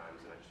 3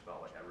 times, and I just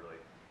felt like I really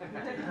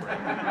needed a break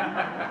from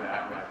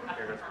that. My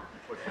parents were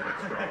pushing me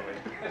strongly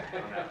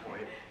on that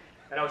point.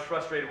 And I was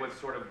frustrated with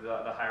sort of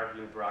the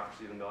hierarchy and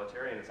bureaucracy of the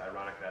military, and it's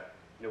ironic that,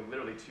 you know,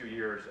 literally 2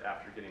 years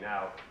after getting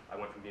out, I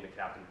went from being a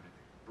captain to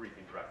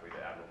briefing directly to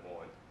Admiral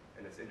Mullen.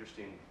 And it's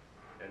interesting,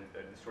 and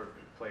it sort of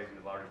plays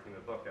into the larger theme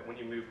of the book, that when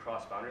you move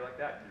cross-boundary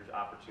like that, there's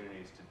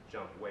opportunities to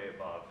jump way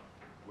above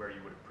where you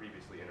would have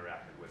previously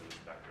interacted with in the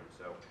spectrum.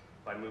 So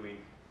by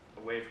moving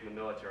away from the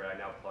military, I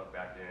now plug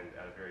back in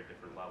at a very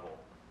different level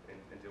in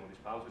dealing with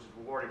these problems, which is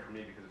rewarding for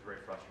me because it's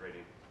very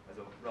frustrating as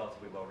a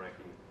relatively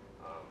low-ranking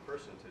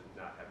person to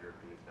not have your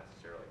opinions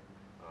necessarily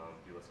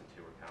be listened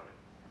to or counted.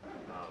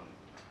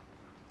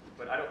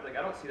 But I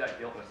don't see that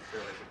guilt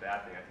necessarily as a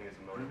bad thing. I think it's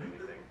a motivating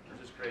thing.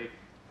 There's this great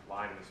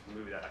line in this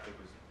movie that I think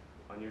was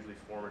unusually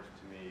formative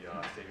to me,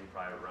 Saving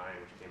Private Ryan,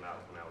 which came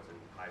out when I was in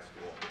high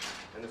school.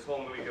 And this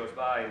whole movie goes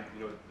by, and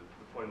you know,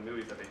 the point of the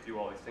movie is that they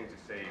do all these things to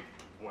save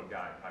one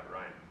guy, Private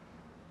Ryan.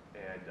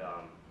 And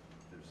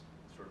there's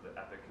sort of the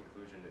epic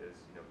conclusion is,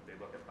 you know, they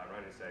look at Private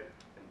Ryan and say,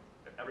 and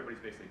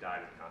everybody's basically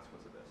died as a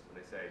consequence of this. And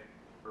they say,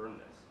 earn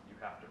this. You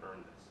have to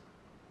earn this.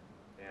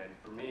 And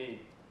for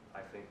me,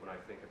 I think when I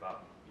think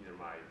about either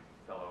my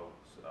fellow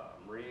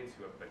Marines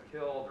who have been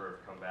killed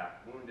or have come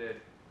back wounded,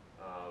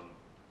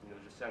 you know,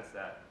 there's a sense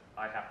that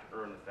I have to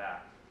earn the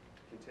fact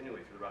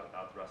continually throughout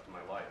the rest of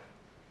my life,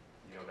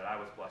 you know, that I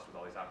was blessed with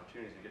all these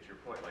opportunities. To get to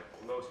your point, like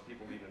most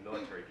people leaving the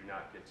military do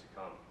not get to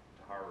come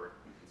to Harvard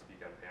and speak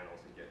on panels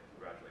and get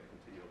congratulated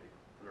continually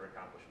for their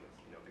accomplishments.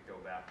 You know, to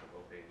go back to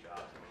low-paying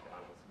jobs at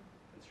McDonald's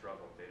and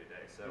struggle day to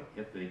day. So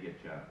if they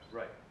get jobs.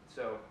 Right.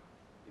 So,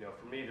 you know,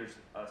 for me, there's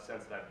a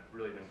sense that I've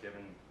really been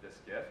given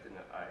this gift, and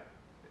that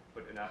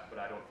but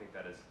I don't think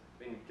that is.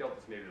 I mean, guilt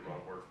is maybe the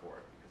wrong word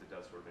for it because it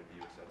does sort of imbue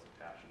a sense of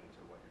passion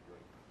into what you're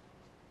doing.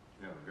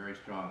 You have a very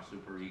strong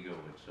superego,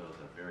 which shows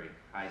a very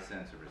high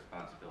sense of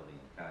responsibility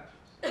and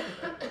conscience.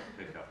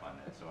 Pick up on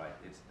that. So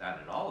it's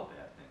not at all a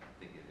bad thing. I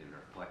think it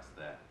reflects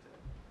that.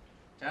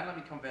 John, let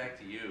me come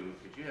back to you,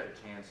 because you had a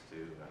chance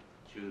to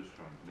choose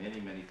from many,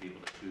 many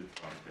people to choose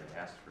from to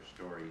ask for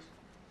stories,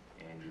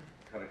 and you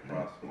cut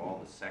across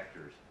all the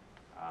sectors.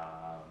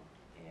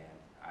 And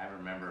I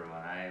remember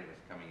when I was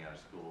coming out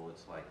of school,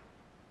 it's like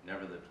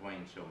never the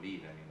twain shall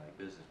meet. I mean, like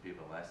business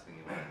people, the last thing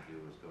you want to do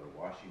is go to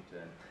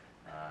Washington.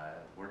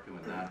 Working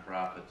with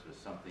nonprofits was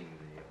something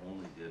they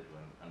only did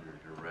when under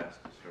duress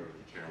to serve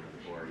the chairman of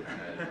the board in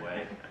United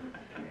Way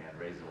and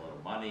raise a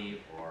little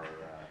money, or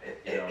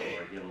you know,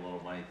 or give a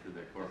little money through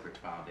their corporate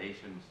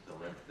foundations to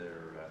let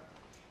their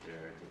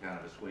to kind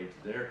of assuage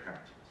their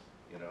conscience,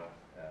 you know,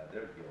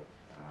 their guilt,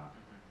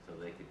 so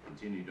they could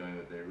continue doing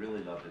what they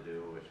really love to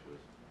do, which was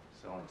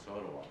selling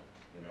soda water,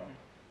 you know.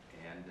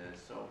 And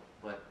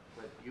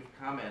but you've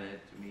commented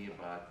to me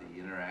about the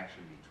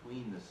interaction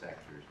between the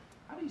sectors.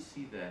 How do you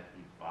see that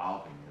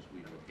evolving as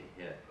we look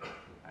ahead?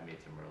 I made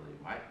some really,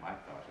 my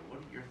thoughts. What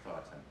are your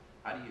thoughts on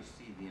how do you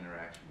see the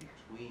interaction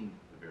between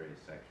the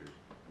various sectors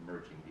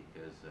emerging?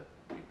 Because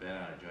we've been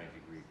on a joint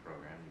degree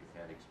program. You've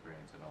had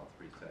experience in all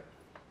 3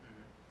 sectors.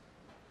 Mm-hmm.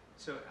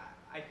 So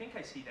I think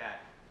I see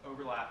that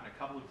overlap in a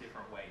couple of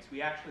different ways. We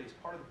actually, as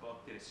part of the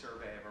book, did a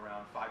survey of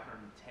around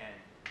 510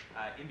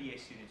 MBA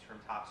students from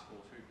top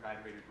schools who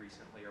graduated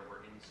recently or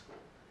were in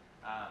school.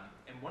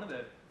 And one of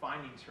the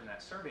findings from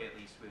that survey, at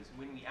least, was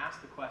when we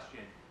asked the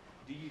question,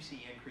 do you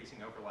see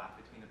increasing overlap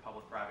between the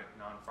public-private and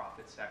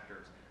nonprofit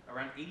sectors,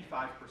 around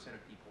 85%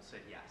 of people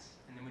said yes.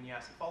 And then when you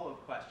ask the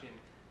follow-up question,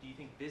 do you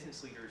think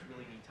business leaders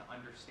really need to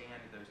understand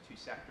those 2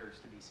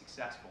 sectors to be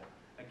successful?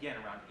 Again,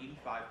 around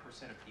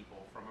 85% of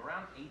people from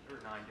around 8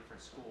 or 9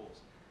 different schools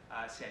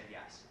said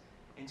yes.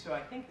 And so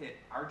I think that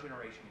our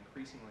generation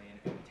increasingly,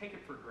 and we take it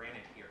for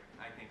granted here,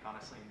 I think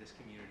honestly in this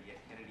community at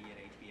Kennedy, at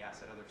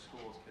HBS, at other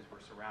schools, because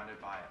we're surrounded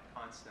by it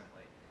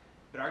constantly.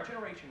 But our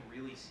generation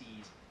really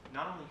sees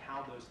not only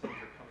how those things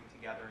are coming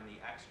together in the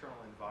external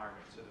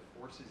environment, so the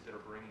forces that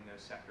are bringing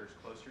those sectors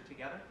closer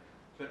together,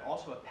 but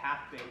also a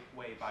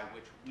pathway by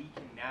which we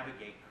can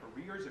navigate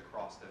careers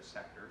across those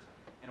sectors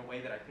in a way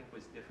that I think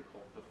was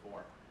difficult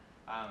before.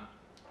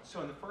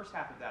 So in the first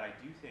half of that, I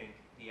do think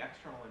the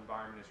external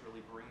environment is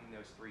really bringing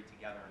those 3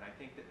 together, and I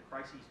think that the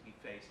crises we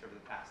faced over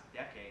the past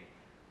decade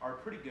are a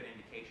pretty good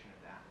indication of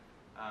that.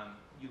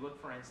 You look,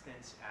 for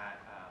instance,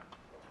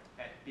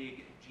 at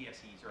big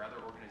GSEs or other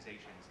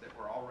organizations that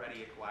were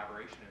already a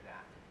collaboration of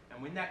that,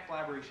 and when that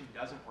collaboration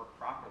doesn't work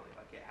properly,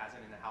 like it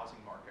hasn't in the housing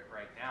market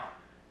right now,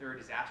 there are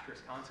disastrous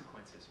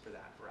consequences for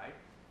that, right?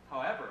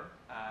 However,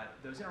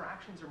 those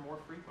interactions are more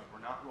frequent.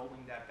 We're not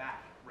rolling that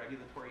back.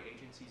 Regulatory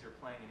agencies are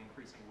playing an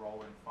increasing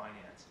role in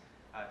finance.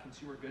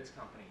 Consumer goods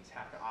companies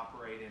have to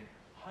operate in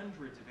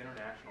hundreds of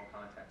international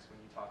contexts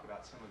when you talk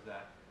about some of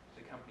the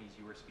companies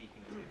you were speaking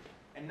to.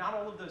 And not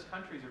all of those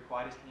countries are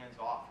quite as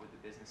hands-off with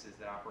the businesses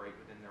that operate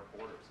within their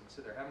borders. And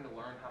so they're having to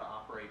learn how to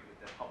operate with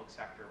the public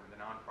sector, with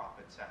the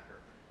nonprofit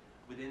sector,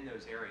 within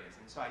those areas.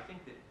 And so I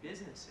think that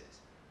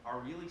businesses are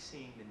really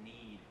seeing the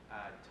need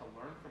to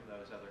learn from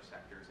those other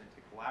sectors and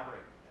to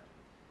collaborate with them.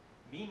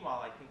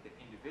 Meanwhile, I think that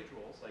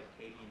individuals like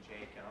Katie and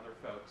Jake and other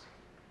folks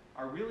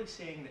are really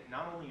seeing that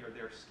not only are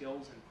their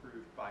skills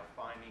improved by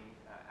finding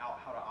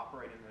out how to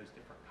operate in those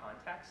different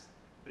contexts,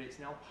 but it's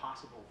now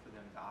possible for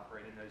them to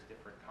operate in those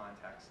different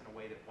contexts in a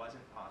way that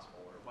wasn't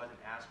possible or wasn't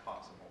as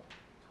possible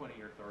 20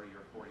 or 30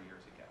 or 40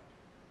 years ago.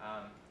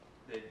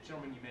 The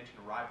gentleman you mentioned,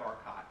 Ry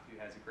Barcott, who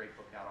has a great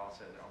book out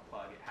also that I'll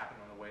plug, It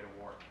Happened on the Way to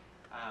War.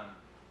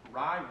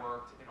 Ry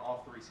worked in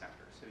all three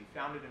sectors. So he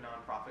founded a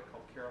nonprofit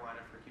called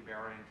Carolina for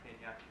Kibera in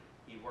Kenya.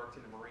 He worked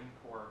in the Marine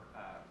Corps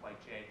like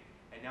Jake,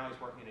 and now he's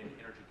working in an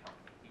energy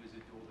company. He was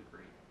a dual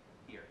degree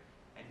here.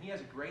 And he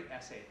has a great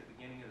essay at the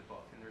beginning of the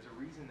book, and there's a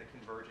reason the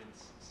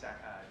convergence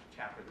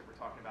chapter that we're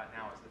talking about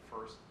now is the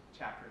first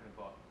chapter in the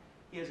book.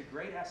 He has a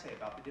great essay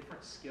about the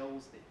different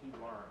skills that he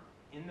learned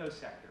in those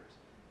sectors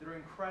that are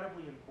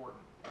incredibly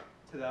important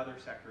to the other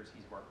sectors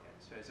he's worked in.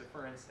 So as a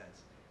for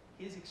instance,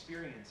 his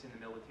experience in the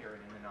military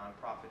and in the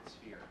nonprofit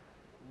sphere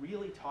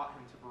really taught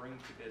him to bring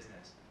to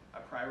business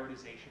a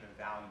prioritization of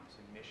values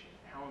and mission,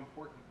 how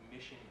important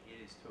mission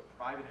is to a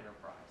private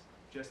enterprise,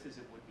 just as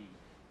it would be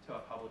to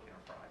a public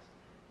enterprise.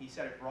 He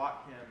said it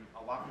brought him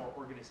a lot more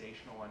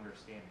organizational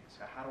understanding,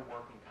 so how to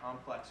work in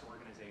complex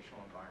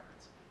organizational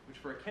environments, which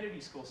for a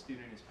Kennedy School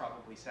student is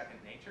probably second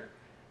nature.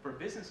 For a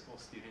business school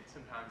student,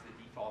 sometimes the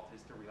default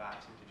is to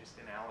relapse into just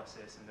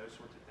analysis and those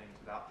sorts of things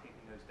without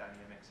taking those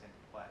dynamics into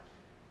play.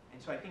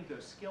 And so I think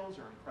those skills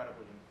are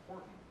incredibly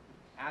important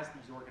as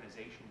these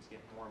organizations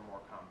get more and more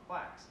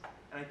complex.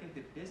 And I think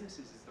that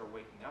businesses, as they're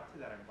waking up to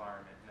that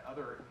environment, and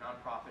other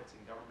nonprofits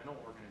and governmental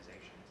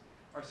organizations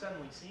are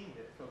suddenly seeing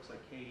that folks like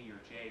Katie or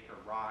Jake or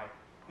Ry,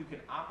 who can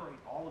operate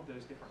all of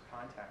those different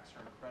contexts,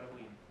 are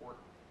incredibly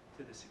important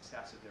to the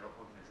success of their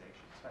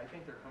organization. So I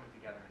think they're coming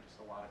together in just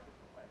a lot of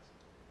different ways.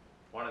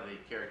 One of the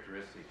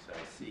characteristics I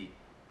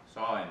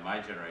saw in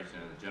my generation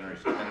and the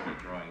generation ahead of me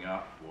growing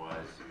up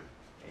was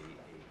a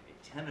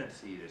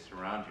tendency to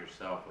surround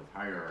yourself with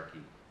hierarchy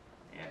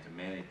and to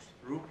manage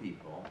through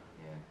people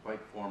in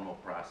quite formal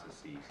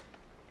processes,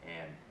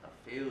 and a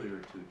failure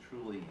to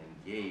truly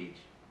engage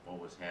what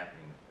was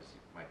happening, as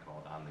you might call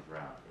it, on the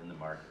ground, in the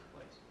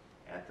marketplace,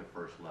 at the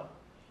first level,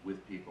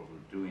 with people who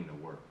are doing the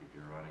work. If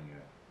you're running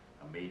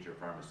a major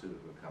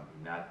pharmaceutical company,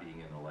 not being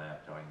in the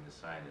lab talking to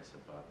scientists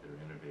about their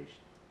innovation,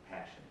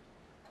 passion,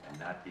 and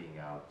not being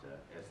out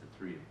as the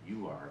three of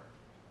you are.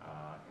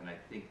 And I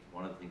think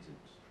one of the things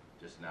that's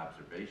just an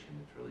observation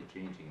that's really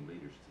changing in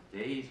leaders.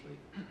 Today's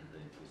leaders,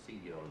 the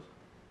CEOs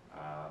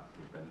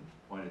who've been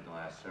appointed in the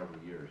last several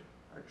years,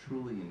 are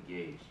truly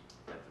engaged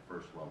at the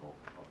first level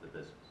of the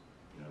business.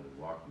 You know,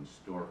 they're walking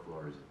store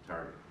floors at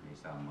Target. It may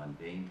sound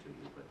mundane to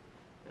you, but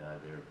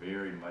they're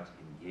very much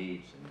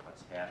engaged in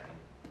what's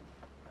happening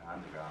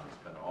on the ground. They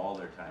spend all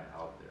their time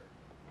out there.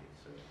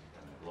 So,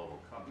 and the global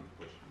companies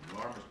push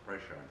enormous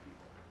pressure on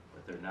people,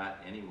 but they're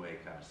not in any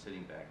way kind of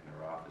sitting back in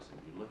their office.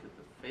 And you look at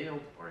the failed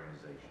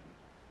organizations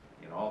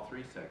in all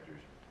three sectors,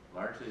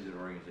 largely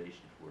they're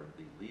organizations where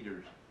the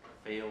leaders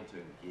failed to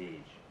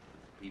engage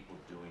with the people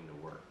doing the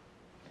work,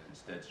 and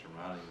instead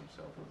surrounding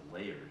themselves with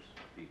layers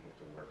of people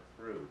to work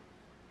through,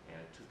 and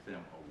it took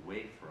them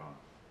away from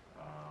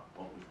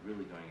what was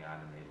really going on,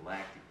 and they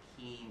lacked a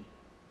keen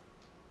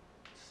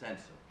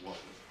sense of what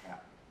was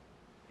happening.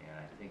 And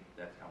I think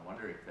that's, I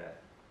wonder if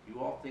that, do you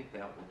all think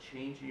that will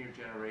change in your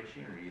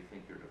generation, or do you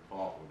think your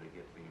default will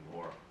get to be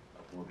more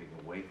of moving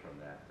away from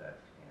that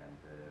and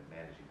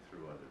managing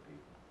through other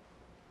people,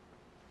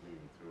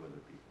 leading through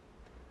other people?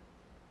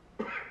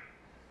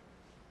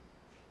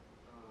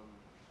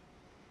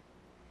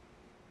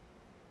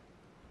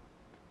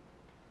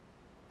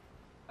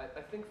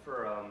 I think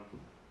for,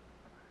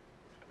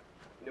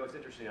 you know, it's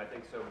interesting. I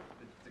think so.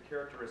 The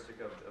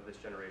characteristic of this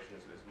generation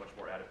is much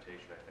more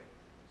adaptation, I think.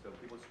 So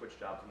people switch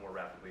jobs more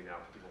rapidly now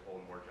because people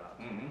hold more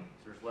jobs. Mm-hmm.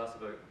 So there's less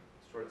of a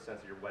sort of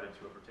sense that you're wedded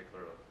to a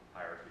particular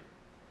hierarchy.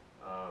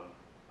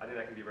 I think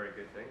that can be a very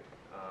good thing.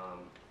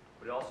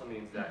 But it also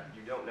means that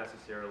you don't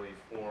necessarily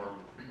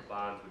form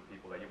bonds with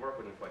people that you work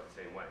with in quite the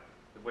same way.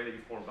 The way that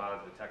you form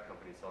bonds with a tech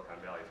company in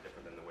Silicon Valley is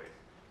different than the ways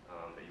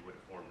that you would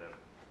have formed them,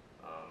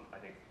 I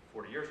think,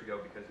 40 years ago,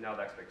 because now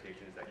the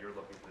expectation is that you're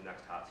looking for the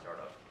next hot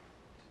startup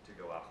to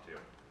go off to.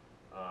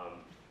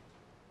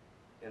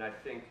 And I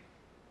think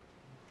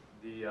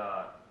the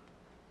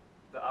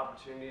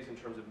opportunities in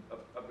terms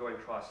of going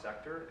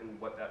cross-sector and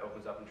what that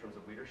opens up in terms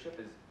of leadership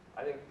is,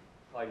 I think,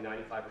 probably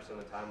 95% of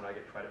the time when I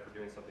get credit for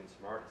doing something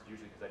smart, it's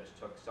usually because I just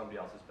took somebody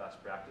else's best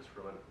practice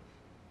from an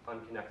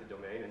unconnected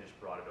domain and just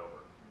brought it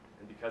over.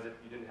 And because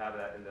you didn't have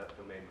that in that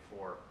domain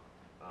before,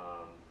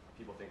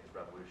 people think it's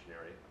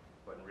revolutionary.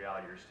 But in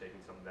reality, you're just taking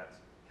something that's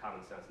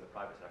common sense in the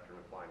private sector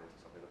and applying it to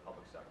something in the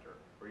public sector.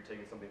 Or you're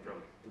taking something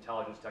from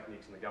intelligence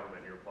techniques in the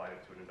government and you're applying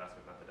it to an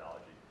investment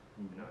methodology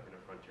in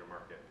a frontier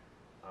market.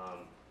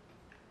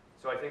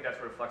 So I think that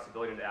sort of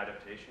flexibility and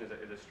adaptation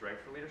is a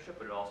strength for leadership,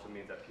 but it also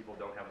means that people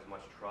don't have as much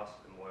trust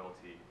and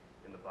loyalty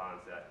in the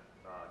bonds that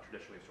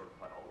traditionally sort of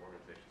put all the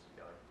organizations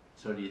together.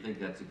 So do you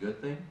think that's a good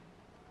thing?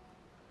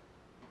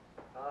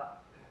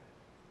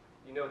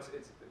 You know,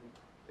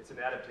 it's an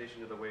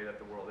adaptation to the way that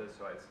the world is.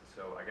 So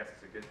I guess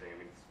it's a good thing. I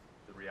mean, it's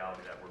the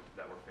reality that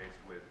we're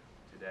faced with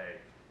today.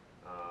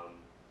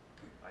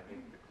 I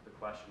think the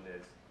question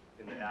is,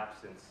 in the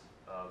absence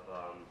of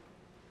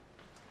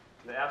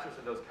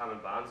those common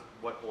bonds,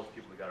 what holds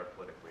people together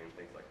politically and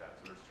things like that.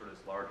 So there's sort of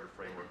this larger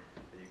framework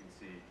that you can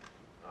see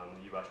in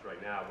the U.S.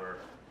 right now, where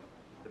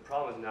the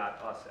problem is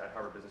not us at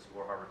Harvard Business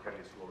School or Harvard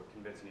Kennedy School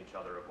convincing each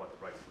other of what the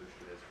right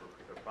solution is for a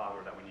particular problem,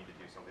 or that we need to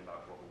do something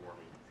about global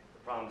warming.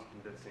 The problem is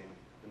convincing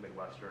the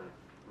Midwestern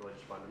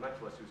religious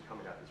fundamentalist who's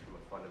coming at this from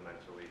a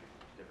fundamentally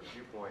different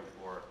viewpoint,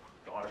 or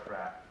the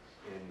autocrat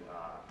in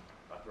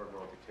a third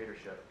world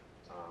dictatorship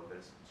that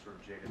is sort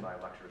of jaded by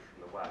lectures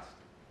from the West.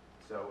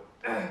 So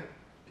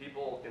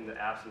people, in the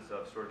absence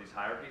of sort of these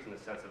hierarchies and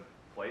the sense of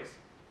place,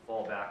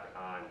 fall back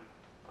on,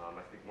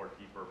 I think, more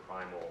deeper,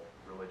 primal,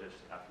 religious,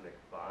 ethnic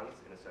bonds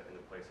in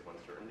a place of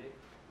uncertainty.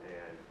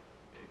 And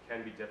it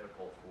can be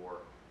difficult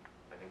for,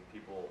 I think,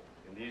 people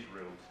in these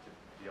rooms to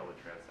be able to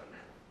transcend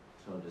that.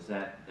 So does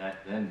that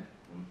then,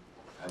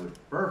 I would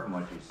infer from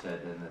what you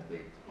said then that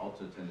they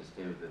also tend to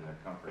stay within their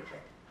comfort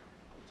zone.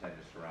 They tend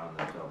to surround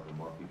themselves with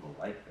more people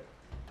like them.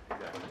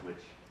 Exactly.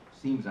 Which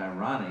seems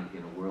ironic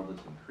in a world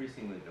that's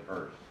increasingly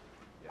diverse.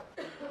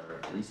 Yeah. Or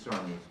at least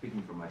certainly,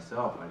 speaking for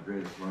myself, my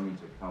greatest learnings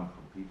have come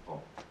from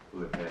people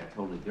who have had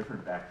totally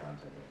different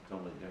backgrounds and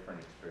totally different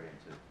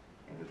experiences,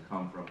 and who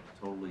come from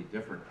totally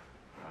different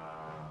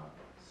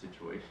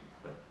situations.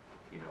 But,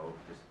 you know,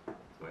 just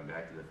going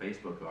back to the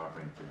Facebook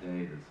offering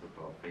today, the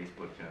so-called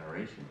Facebook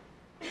generation.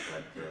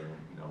 But,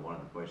 you know, one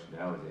of the questions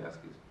I always ask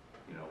is,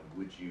 you know,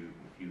 would you,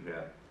 if you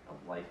have a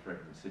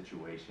life-threatening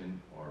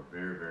situation or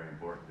very, very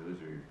important news,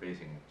 or you're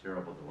facing a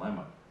terrible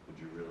dilemma, would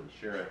you really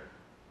share it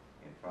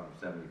in front of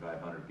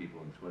 7,500 people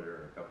on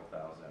Twitter or a couple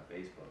thousand on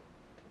Facebook?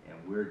 And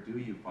where do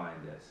you find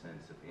that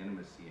sense of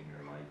intimacy in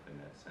your life and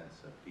that sense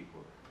of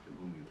people to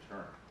whom you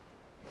turn?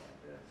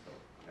 And so,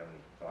 you have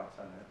any thoughts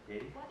on that,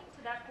 Katie? Well, I think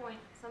to that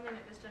point, something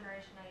that this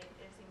generation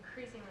is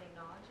increasingly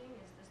acknowledging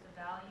is just the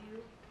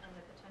value and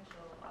the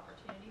potential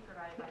opportunity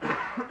provided by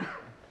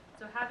mentors.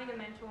 So having a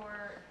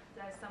mentor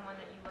as someone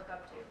that you look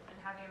up to, and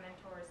having a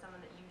mentor as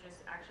someone that you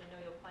just actually know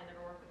you'll probably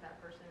never work with that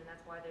person, and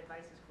that's why the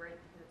advice is great,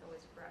 because it's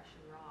always fresh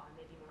and raw and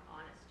maybe more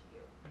honest to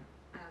you.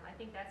 I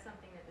think that's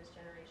something that this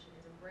generation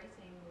is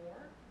embracing more,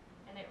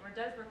 and it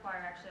does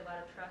require actually a lot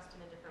of trust in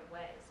a different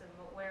way. So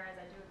whereas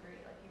I do agree,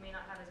 like, you may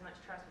not have as much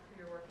trust with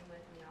who you're working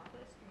with in the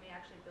office, you may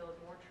actually build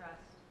more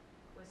trust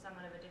with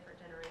someone of a different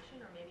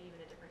generation, or maybe even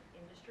a different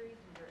industry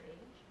than your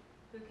age,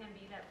 who can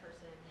be that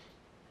person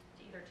to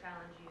either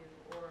challenge you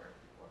or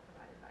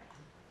provide advice.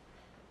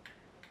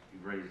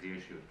 You raised the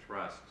issue of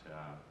trust.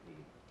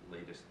 The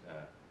latest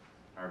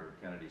Harvard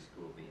Kennedy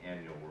School, the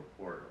annual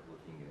report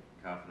looking at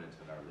confidence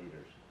in our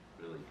leaders,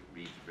 really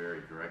reads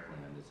very directly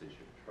on this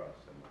issue of trust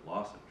and the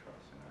loss of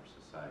trust in our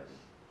society.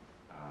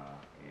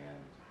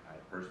 And I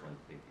personally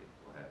think it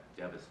will have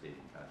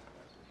devastating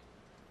consequences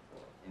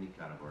for any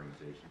kind of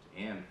organizations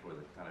and for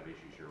the kind of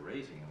issues you're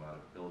raising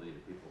about ability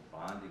to people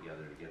bond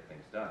together to get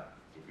things done.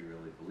 If you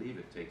really believe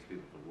it takes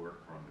people to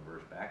work from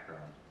diverse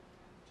backgrounds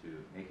to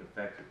make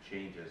effective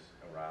changes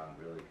around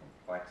really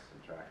complex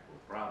and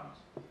tractable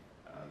problems,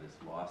 this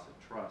loss of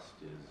trust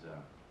is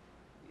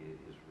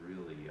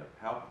really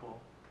palpable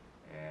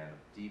and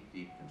of deep,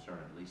 deep concern,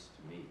 at least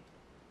to me.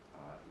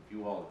 If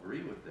you all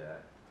agree with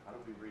that, how do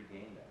we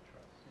regain that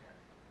trust?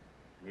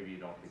 Maybe you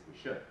don't think we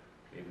should.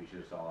 Maybe we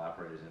should just all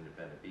operate as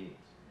independent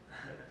beings.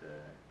 But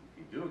if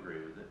you do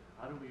agree with it,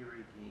 how do we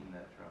regain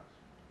that trust?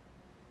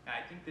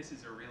 I think this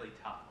is a really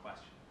tough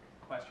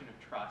question of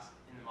trust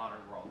in the modern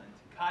world. And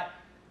to cut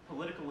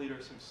political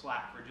leaders some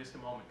slack for just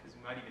a moment, because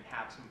we might even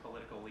have some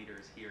political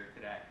leaders here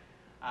today,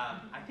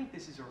 I think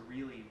this is a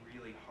really,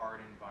 really hard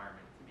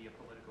environment to be a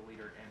political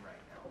leader in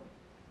right now,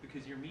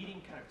 because you're meeting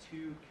kind of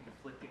two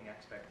conflicting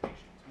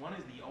expectations. One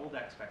is the old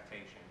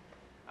expectation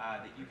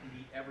that you can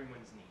meet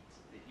everyone's needs,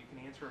 that you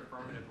can answer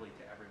affirmatively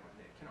to everyone,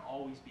 that it can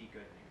always be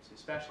good news,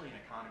 especially in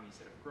economies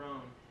that have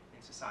grown,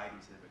 in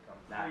societies that have become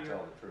freer.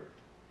 Not tell the truth.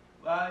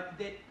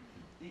 That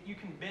you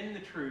can bend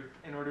the truth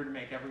in order to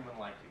make everyone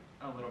like you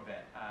a little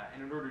bit,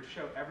 and in order to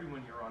show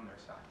everyone you're on their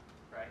side,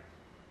 right?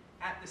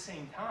 At the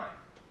same time,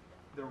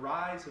 the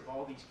rise of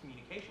all these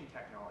communication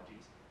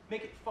technologies make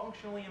it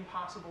functionally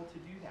impossible to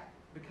do that,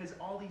 because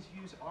all these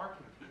views are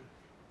competing.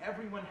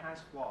 Everyone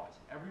has flaws.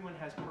 Everyone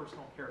has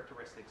personal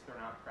characteristics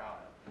they're not proud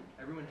of.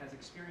 Everyone has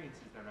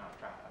experiences they're not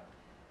proud of.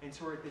 And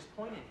so we're at this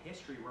point in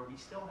history where we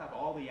still have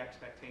all the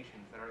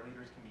expectations that our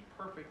leaders can be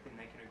perfect and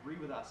they can agree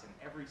with us in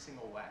every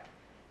single way.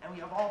 And we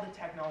have all the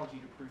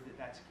technology to prove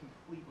that that's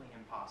completely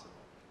impossible.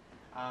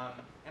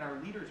 And our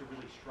leaders are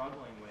really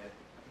struggling with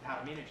how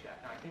to manage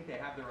that. Now, I think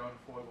they have their own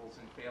foibles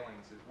and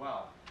failings as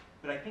well.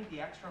 But I think the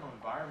external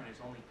environment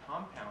is only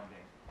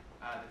compounding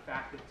the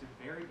fact that it's a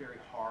very, very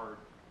hard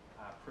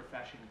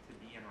profession to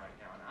be in right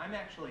now. And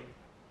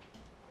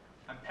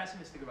I'm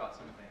pessimistic about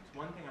some things.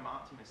 One thing I'm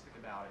optimistic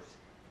about is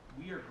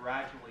we are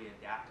gradually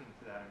adapting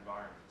to that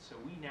environment. So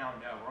we now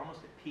know, we're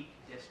almost at peak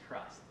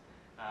distrust,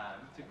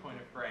 to coin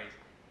a phrase,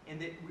 and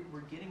that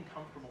we're getting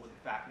comfortable with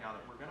the fact now that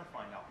we're going to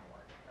find out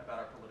more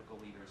about our political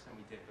leaders than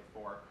we did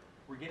before.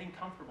 We're getting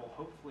comfortable,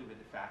 hopefully, with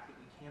the fact that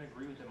we can't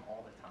agree with them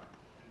all the time.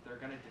 And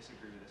they're going to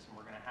disagree with us, and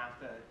we're going to have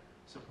to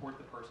support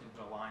the person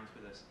who aligns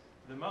with us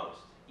the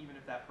most, even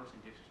if that person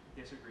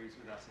disagrees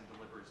with us and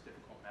delivers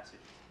difficult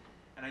messages.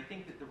 And I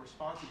think that the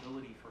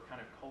responsibility for kind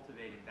of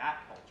cultivating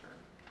that culture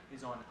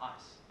is on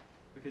us.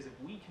 Because if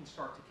we can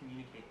start to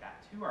communicate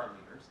that to our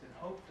leaders, then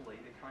hopefully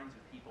the kinds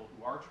of people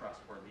who are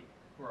trustworthy,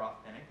 who are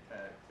authentic,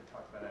 to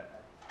talk about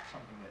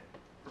something that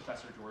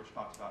Professor George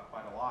talks about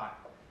quite a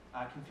lot,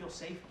 can feel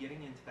safe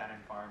getting into that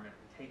environment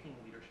and taking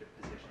leadership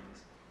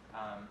positions,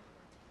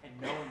 and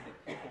knowing that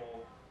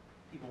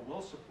people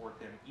will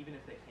support them even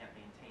if they can't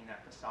maintain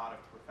that facade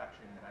of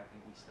perfection that I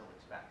think we still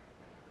expect of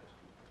many of those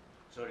people.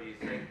 So do you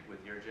think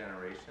with your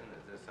generation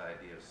that this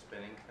idea of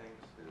spinning things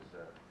is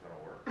going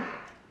to work?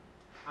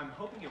 I'm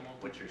hoping it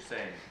won't. What you're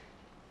saying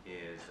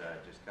is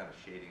just kind of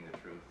shading the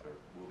truth or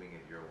moving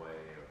it your way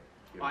or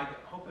giving I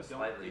hope a we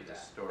don't slightly do that.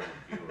 distorted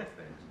view of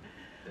things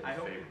that I is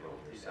hope we favorable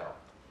don't to do yourself.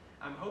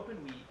 I'm hoping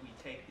we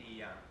take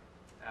the,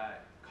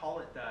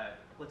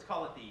 let's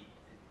call it the,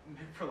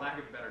 for lack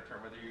of a better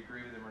term, whether you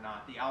agree with them or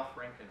not, the Al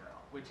Franken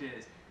route, which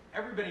is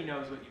everybody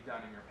knows what you've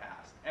done in your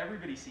past.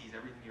 Everybody sees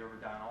everything you've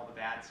ever done, all the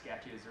bad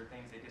sketches or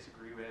things they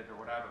disagree with or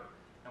whatever.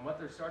 And what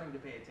they're starting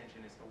to pay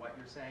attention is to what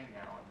you're saying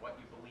now and what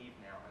you believe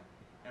now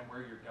and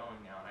where you're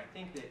going now. And I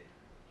think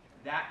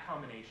that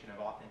combination of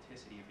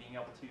authenticity, of being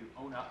able to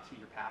own up to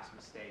your past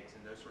mistakes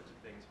and those sorts of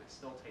things, but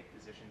still take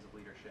positions of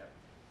leadership,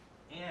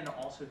 and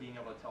also being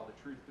able to tell the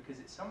truth, because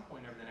at some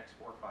point over the next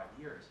 4 or 5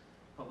 years,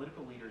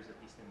 political leaders, at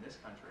least in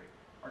this country,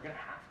 are going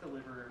to have to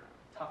deliver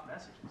tough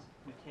messages.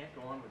 We can't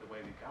go on with the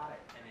way we've got it.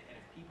 And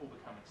if people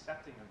become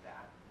accepting of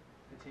that,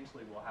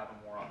 potentially we'll have a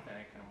more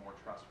authentic and a more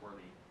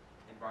trustworthy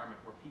environment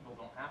where people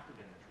don't have to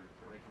bend the truth,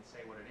 where they can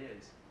say what it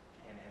is,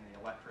 and the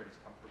electorate is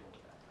comfortable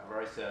with that. I've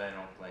already said I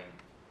don't claim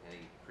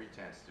any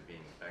pretense to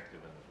being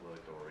effective in the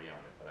political arena,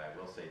 but I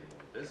will say that in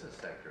the business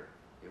sector,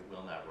 it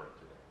will not work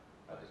today.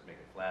 I'll just make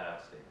a flat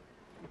out statement.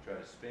 You try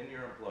to spin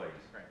your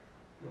employees, Right.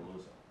 you'll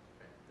lose them.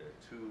 They're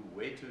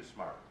way too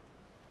smart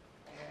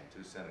and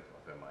too cynical,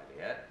 if I might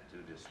add,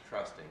 too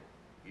distrusting.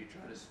 You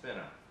try to spin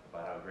them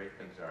about how great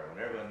things are when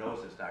everyone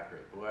knows it's not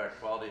great. Boy, our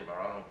quality of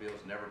our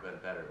automobiles never been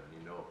better when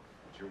you know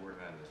that you're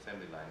working on an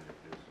assembly line and you're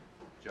producing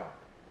junk.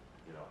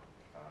 You know,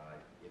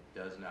 it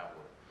does not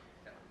work.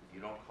 If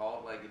you don't call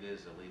it like it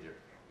is, a leader,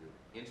 you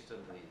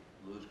instantly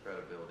lose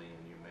credibility,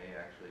 and you may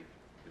actually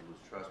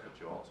lose trust, but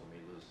you also may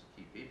lose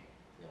key people.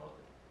 You know,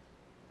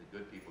 the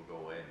good people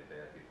go away and the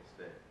bad people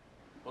stay.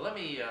 Well, let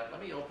me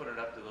open it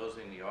up to those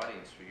in the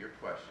audience for your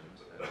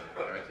questions.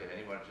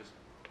 Anyone, just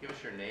give us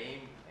your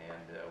name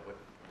and what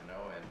you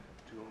know, and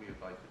to whom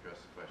you'd like to address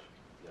the question.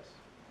 Yes.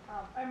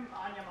 I'm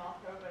Anya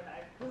Malkov, and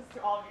this is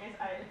to all of you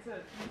guys. It's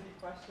an easy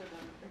question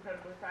and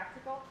incredibly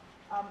practical.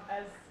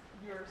 As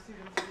your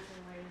students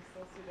recently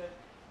still student,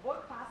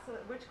 which classes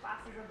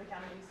of the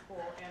Kennedy School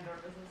and or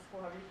business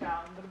school have you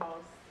found the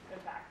most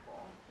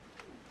impactful?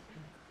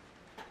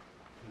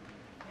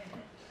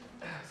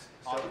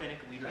 Authentic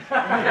leadership.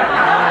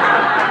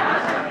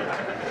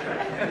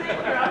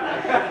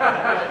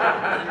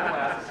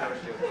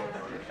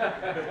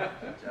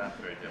 John's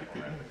very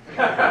diplomatic.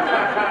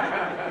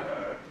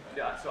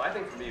 Yeah, so I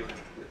think for me,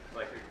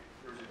 like,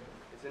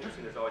 it's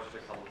interesting. There's always just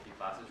a couple of key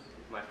classes.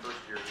 My first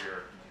year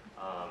here,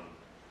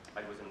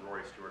 I was in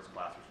Rory Stewart's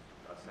class,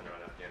 which is centered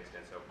on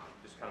Afghanistan. So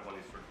just kind of one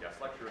of these sort of guest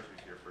lecturers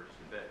who's here for just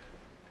a bit,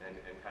 and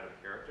kind of a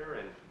character,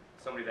 and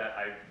somebody that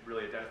I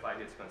really identified.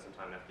 He had spent some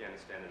time in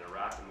Afghanistan and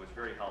Iraq, and was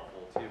very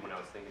helpful too when I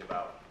was thinking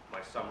about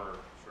my summer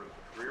sort of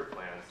career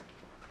plans.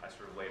 I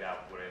sort of laid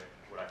out what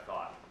I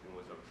thought it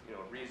was a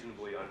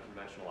reasonably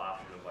unconventional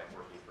option of like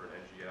working for an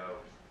NGO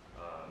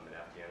in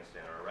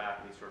Afghanistan or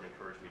Iraq, and he sort of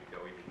encouraged me to go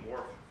even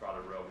more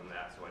farther road than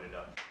that. So I ended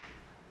up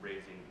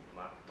raising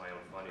my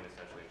own funding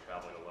essentially and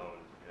traveling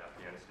alone in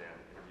Afghanistan,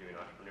 interviewing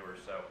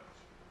entrepreneurs. So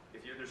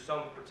if there's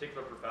some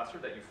particular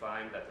professor that you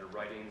find that their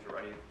writings or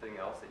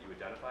anything else that you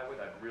identify with,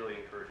 I'd really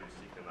encourage you to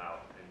seek them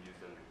out and use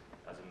them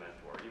as a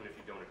mentor, even if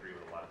you don't agree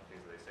with a lot of the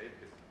things that they say,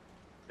 because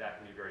that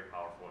can be very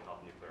powerful in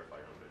helping you clarify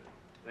your own vision.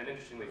 And then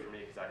interestingly for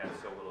me, because I had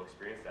so little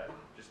experience, that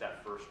just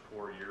that first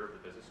core year of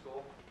the business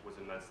school was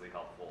immensely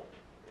helpful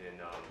in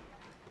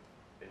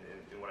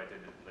what I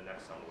did the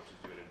next summer, which is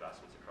doing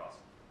investments across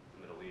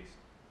the Middle East.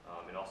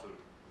 And also,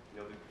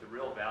 the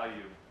real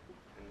value,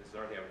 and this is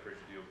another thing I would encourage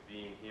you to do, of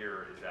being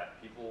here, is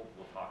that people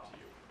will talk to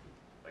you.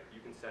 Like,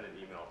 you can send an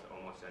email to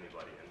almost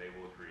anybody, and they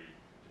will agree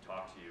to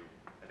talk to you.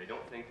 And they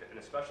don't think that, and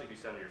especially if you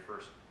send them your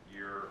first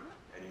year,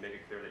 and you make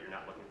it clear that you're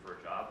not looking for a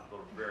job,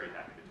 they're very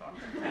happy to talk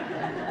to you.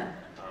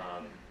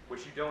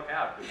 Which you don't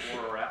have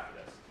before or after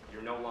this.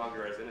 You're no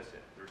longer as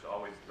innocent. They're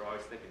always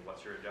thinking,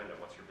 what's your agenda?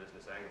 What's your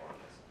business angle on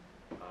this?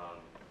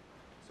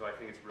 So I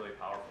think it's really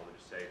powerful to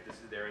just say, this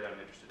is the area that I'm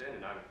interested in,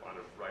 and I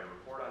want to write a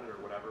report on it or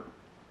whatever,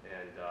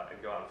 and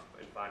go out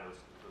and find those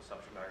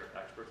subject matter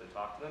experts and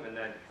talk to them. And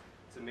then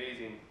it's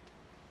amazing,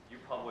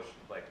 you publish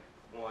like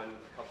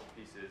a couple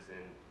pieces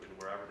in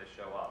wherever they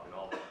show up, and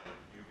all of a sudden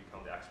you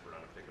become the expert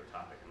on a particular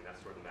topic. I mean,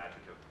 that's sort of the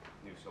magic of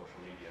new social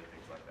media and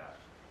things like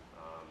that.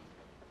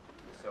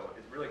 So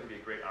it really can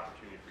be a great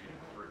opportunity for you to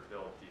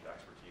build deep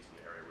expertise in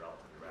the area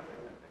relatively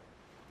rapidly, I think.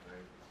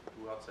 Right.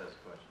 Who else has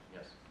a question?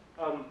 Yes.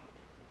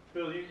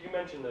 Bill, you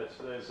mentioned that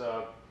there's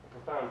a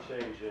profound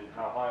change in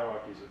how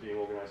hierarchies are being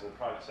organized in the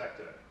private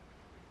sector,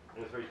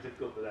 and it's very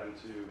difficult for them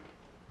to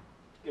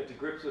get to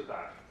grips with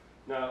that.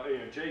 Now,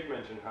 Jake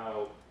mentioned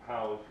how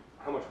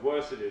much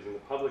worse it is in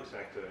the public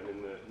sector and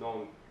in the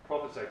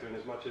non-profit sector, and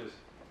as much as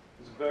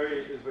there's a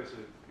very sort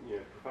of,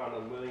 profound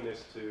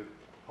unwillingness to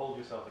hold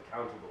yourself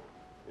accountable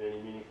in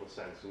any meaningful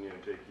sense. And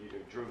Jake,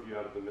 drove you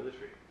out of the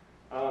military.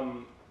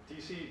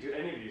 Do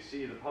any of you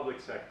see the public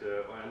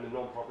sector and the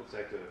non-profit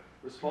sector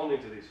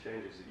responding to these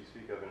changes that you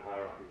speak of in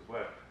hierarchies,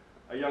 where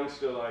a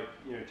youngster like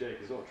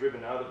Jake is not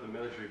driven out of the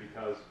military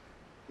because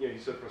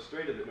he's so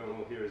frustrated that no one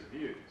will hear his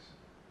views?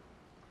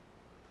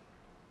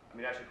 I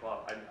mean, actually,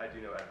 I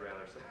do know Ed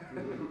Brandler.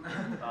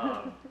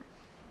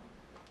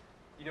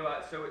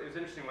 So it was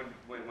interesting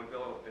when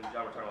Bill and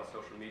John were talking about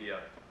social media.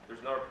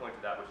 There's another point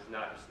to that, which is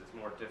not just it's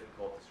more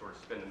difficult to sort of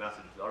spin the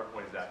message. The other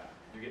point is that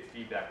you get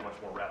feedback much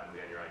more rapidly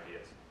on your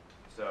ideas.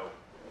 So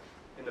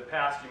in the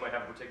past, you might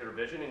have a particular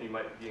vision and you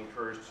might be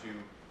encouraged to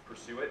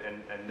pursue it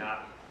and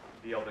not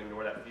be able to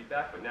ignore that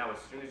feedback. But now, as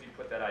soon as you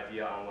put that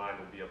idea online,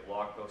 there'll be a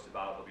blog post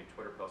about it, there'll be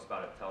Twitter posts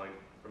about it,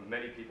 from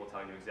many people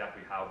telling you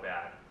exactly how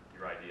bad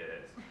your idea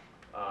is.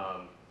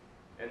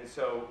 And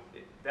so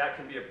that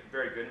can be a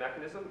very good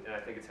mechanism, and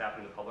I think it's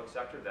happened in the public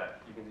sector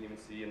that you can even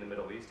see in the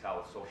Middle East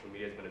how social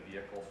media has been a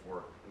vehicle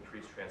for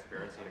increased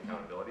transparency and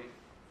accountability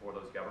for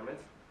those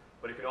governments.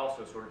 But it can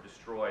also sort of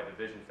destroy the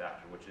vision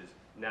factor, which is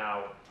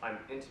now I'm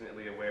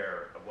intimately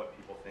aware of what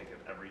people think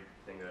of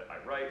everything that I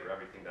write or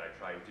everything that I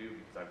try and do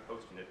because I'm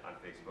posting it on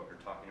Facebook or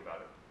talking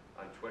about it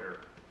on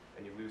Twitter,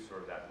 and you lose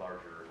sort of that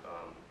larger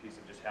piece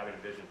of just having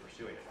a vision,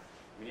 pursuing it.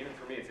 I mean, even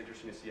for me, it's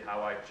interesting to see how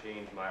I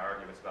change my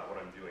arguments about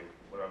what I'm doing,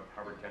 whether I'm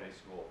Harvard Kennedy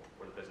School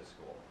or the business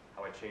school,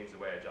 how I change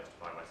the way I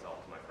justify myself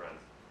to my friends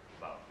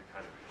about the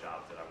kind of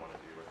jobs that I want to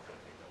do or the kind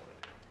of things I want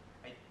to do.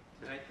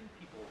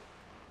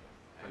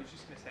 I was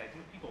just going to say, I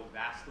think people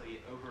vastly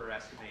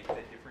overestimate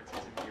the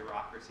differences in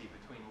bureaucracy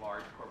between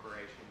large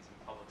corporations and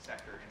public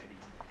sector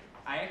entities.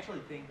 I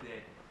actually think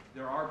that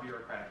there are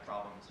bureaucratic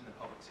problems in the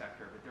public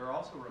sector, but there are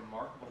also a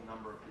remarkable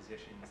number of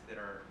positions that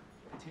are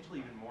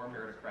potentially even more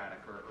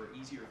meritocratic or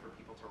easier for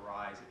people to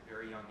rise at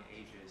very young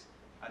ages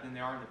than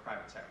they are in the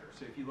private sector.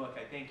 So if you look,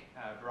 I think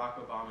Barack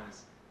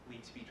Obama's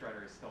lead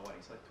speechwriter is still,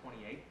 he's like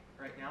 28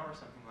 right now or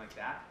something like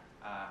that.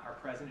 Our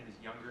president is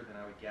younger than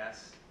I would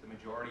guess the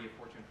majority of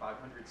Fortune 500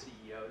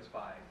 CEOs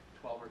by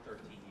 12 or 13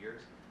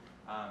 years.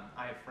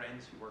 I have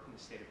friends who work in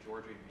the state of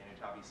Georgia who manage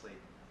obviously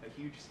a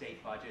huge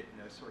state budget and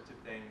those sorts of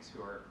things,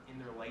 who are in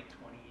their late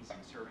 20s and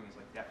serving as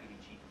like deputy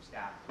chief of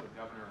staff to a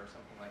governor or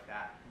something like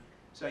that.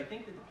 So I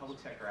think that the public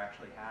sector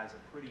actually has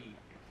a pretty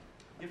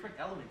different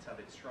elements of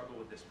it struggle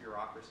with this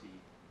bureaucracy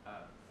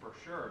for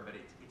sure, but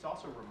it's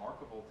also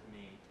remarkable to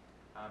me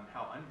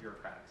how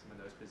unbureaucratic some of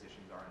those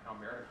positions are and how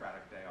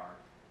meritocratic they are.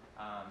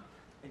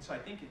 And so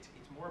I think it's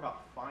more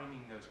about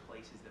finding those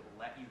places that will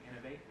let you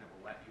innovate and that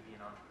will let you be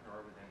an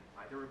entrepreneur within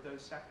either of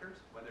those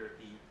sectors, whether it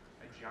be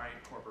a giant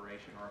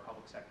corporation or a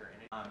public sector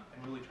entity, and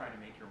really trying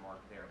to make your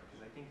mark there,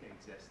 because I think they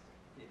exist,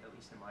 at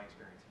least in my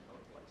experience, in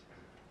both places.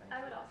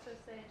 I would also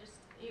say just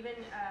even,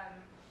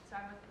 so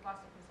I'm with the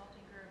Boston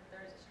Consulting Group,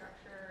 there is a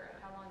structure of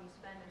how long you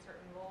spend in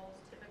certain roles.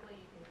 Typically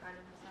you can kind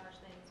of massage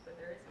things, but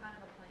there is kind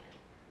of a plan.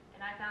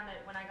 And I found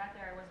that when I got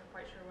there, I wasn't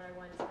quite sure what I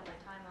wanted to spend my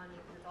time on,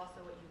 because it's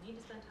also what you need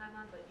to spend time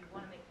on, but you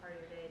want to make part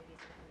of your day to be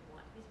something you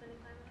want to be spending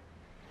time on.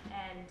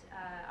 And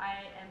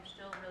I am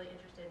still really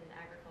interested in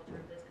agriculture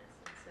and business.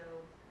 And so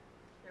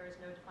there was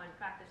no defined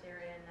practice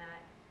area in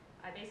that.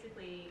 I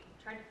basically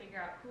tried to figure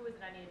out who was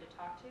it I needed to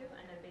talk to,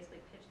 and then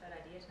basically pitch that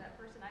idea to that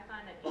person. I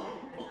find that either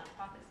in the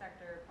nonprofit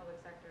sector, public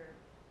sector,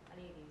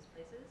 any of these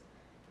places,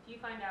 if you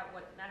find out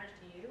what matters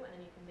to you, and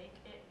then you can make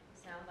it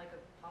sound like a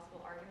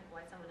possible argument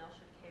why someone else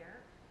should care,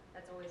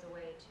 that's always a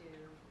way to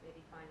maybe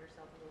find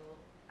yourself a little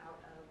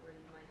out of where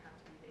you might have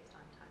to be based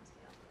on time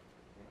scale.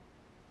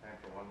 Time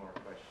for one more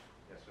question.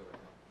 Yes, over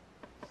there.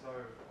 So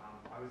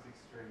I was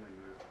extremely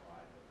moved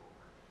by the book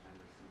and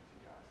listening to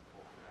you guys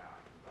talk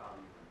about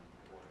value and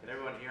importance. Can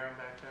everyone hear him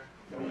back there?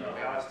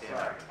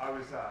 Sorry, I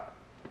was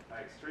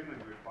extremely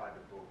moved by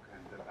the book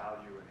and the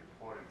value and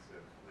importance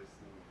of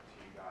listening to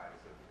you guys,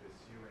 of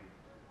pursuing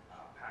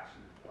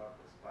passion and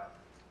purpose. But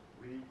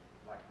we,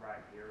 like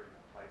right here in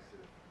a place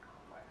of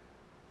like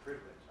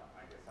privilege,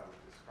 I guess I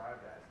would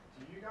describe it as,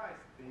 do you guys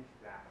think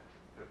that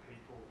for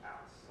people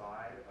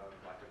outside of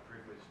like a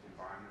privileged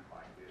environment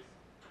like this,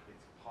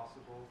 it's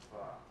possible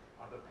for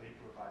other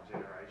people of our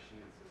generation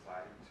in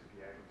society to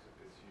be able to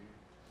pursue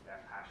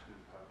their passion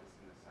and purpose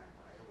in the same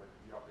way, whether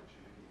the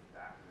opportunity for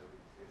that really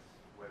exists,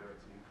 whether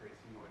it's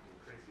increasing or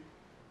decreasing?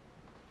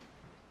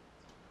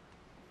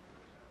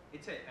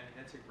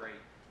 That's a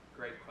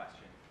great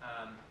question.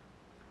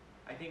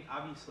 I think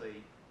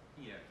obviously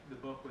the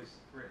book was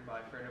written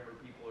by a fair number of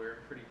people who are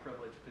in pretty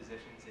privileged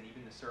positions, and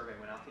even the survey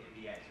went out to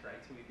MBAs,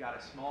 right? So we've got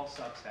a small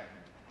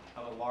subsegment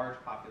of a large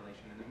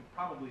population, and then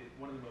probably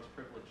one of the most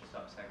privileged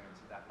subsegments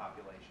of that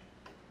population.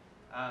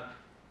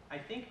 I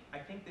think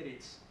that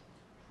it's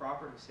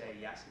proper to say,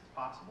 yes, it's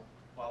possible,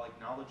 while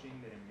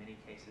acknowledging that in many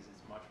cases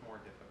it's much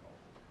more difficult,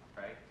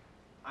 right?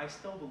 I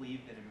still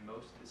believe that in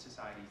most of the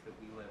societies that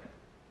we live in,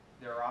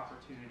 there are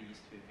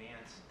opportunities to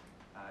advance,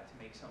 to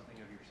make something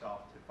of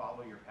yourself, to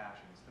follow your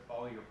passions, to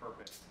follow your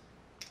purpose.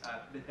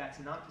 But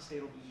that's not to say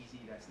it'll be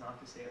easy, that's not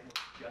to say it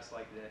looks just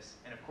like this,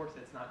 and of course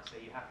that's not to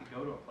say you have to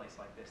go to a place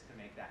like this to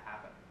make that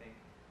happen. I think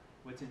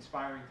what's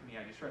inspiring to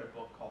me, I just read a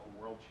book called The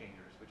World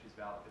Changers, which is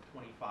about the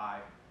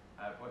 25,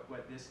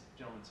 what this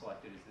gentleman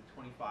selected is the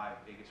 25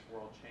 biggest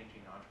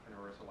world-changing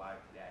entrepreneurs alive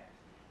today.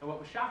 And what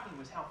was shocking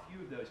was how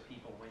few of those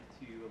people went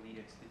to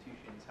elite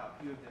institutions, how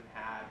few of them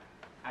had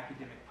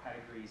academic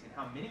pedigrees, and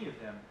how many of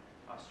them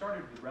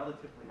started with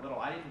relatively little.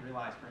 I didn't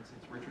realize, for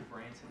instance, Richard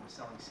Branson was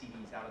selling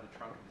CDs out of the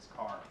trunk of his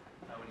car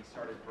when he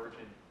started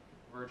Virgin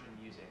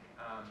Music.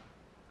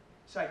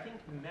 So I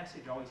think the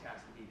message always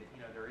has to be that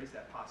there is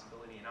that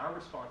possibility, and our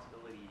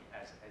responsibility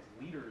as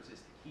leaders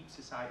is to keep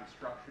society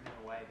structured in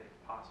a way that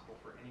it's possible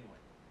for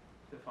anyone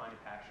to find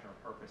a passion or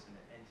purpose and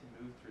to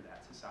move through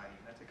that society.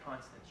 And that's a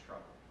constant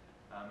struggle,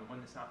 and one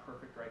that's not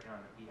perfect right now,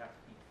 and that we have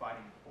to keep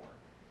fighting for.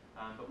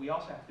 But we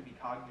also have to be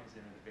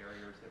cognizant of the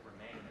barriers that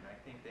remain, and I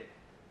think that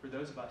for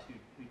those of us who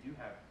do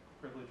have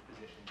privileged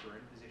positions or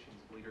in positions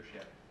of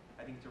leadership,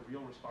 I think it's a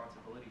real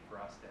responsibility for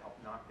us to help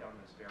knock down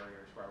those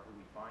barriers wherever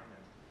we find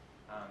them,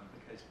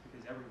 because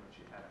everyone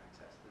should have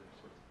access to those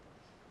sorts of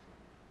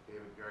things.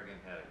 David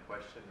Gergen had a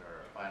question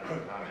or a final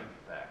comment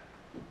back.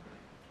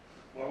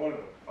 Well, I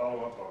wanted to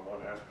follow up on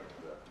one aspect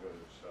of that,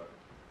 because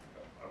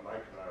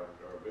Mike and I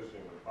are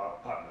visiting with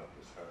Bob Putnam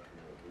this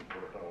afternoon.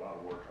 We've done a lot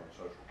of work on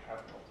social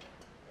capital,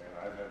 and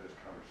I've had this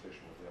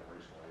conversation with him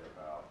recently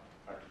about,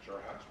 back to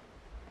your husband,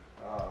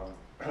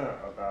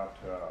 about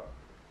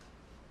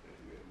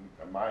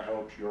my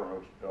hopes, your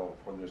hopes, Bill,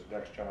 for this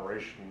next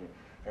generation.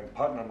 And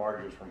Putnam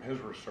argues from his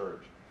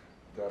research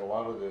that a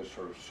lot of this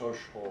sort of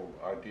social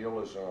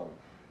idealism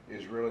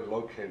is really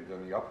located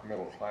in the upper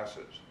middle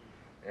classes,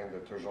 and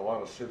that there's a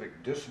lot of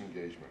civic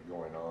disengagement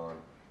going on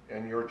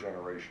in your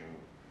generation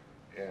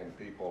and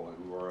people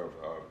who are of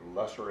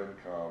lesser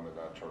income and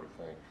that sort of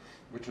thing,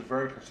 which is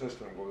very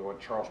consistent with what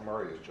Charles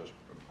Murray has just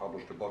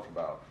published a book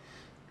about.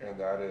 And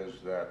that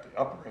is that the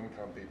upper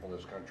income people in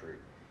this country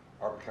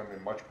are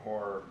becoming much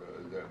more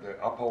the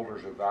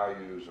upholders of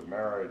values, of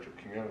marriage, of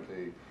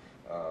community,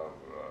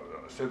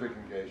 civic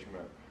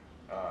engagement,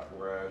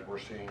 whereas we're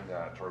seeing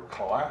that sort of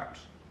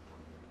collapse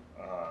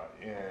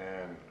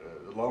in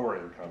lower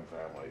income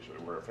families,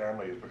 where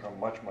family has become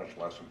much, much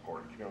less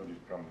important, communities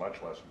become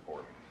much less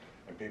important,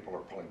 and people are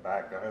pulling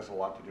back. That has a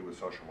lot to do with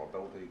social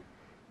mobility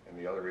and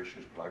the other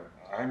issues, but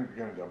I'm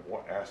going to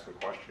ask the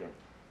question,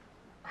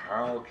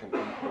 how can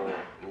people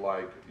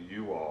like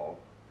you all,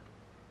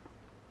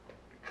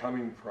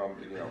 coming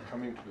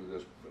to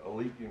this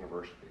elite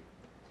university,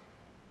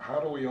 how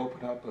do we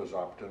open up those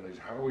opportunities?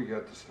 How do we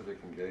get the civic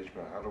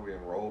engagement? How do we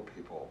enroll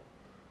people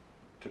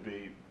to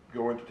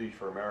go into Teach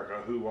for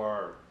America who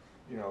are,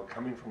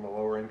 coming from a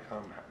lower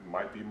income,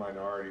 might be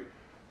minority,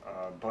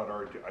 but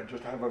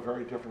just have a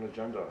very different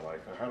agenda in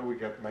life? And how do we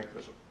make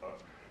this?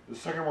 The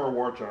Second World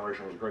War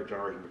generation was a great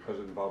generation because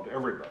it involved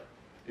everybody.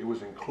 It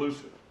was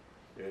inclusive,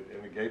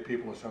 and it gave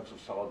people a sense of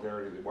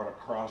solidarity that went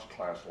across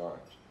class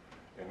lines.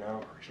 And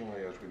now,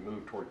 increasingly, as we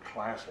move toward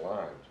class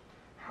lines,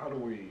 how do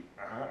we,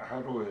 at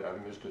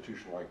an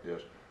institution like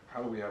this,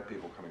 how do we have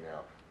people coming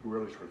out who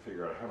really sort of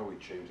figure out how do we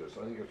change this?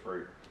 I think it's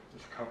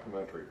a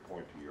complementary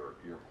point to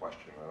your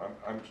question, and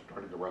I'm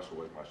starting to wrestle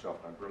with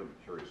myself, and I'm really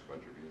curious about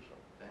your views on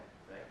it.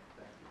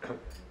 Thank you.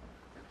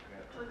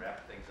 We're going to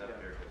wrap things up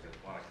here because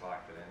it's 1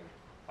 o'clock, but any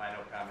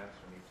final comments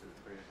from each of the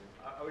three of you?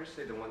 I would just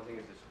say the one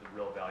thing is just the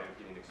real value of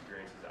getting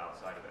experiences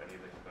outside of any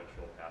of the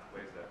conventional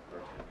pathways that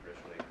we're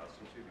traditionally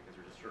accustomed to, because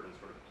there's a certain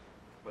sort of,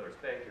 whether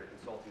it's banking or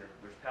consulting,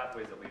 there's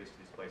pathways that lead us to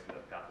these places and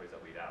pathways that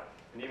lead out.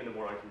 And even the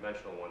more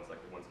unconventional ones, like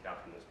the ones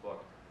captured in this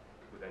book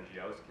with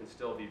NGOs, can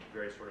still be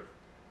very sort of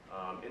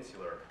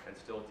insular and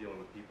still dealing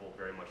with people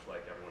very much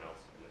like everyone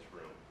else in this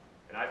room.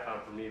 And I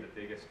found for me the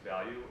biggest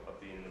value of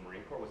being in the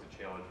Marine Corps was the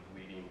challenge of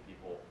leading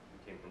people who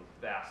came from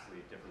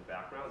vastly different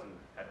backgrounds and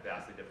had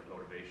vastly different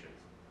motivations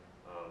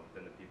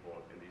than the people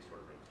in these sort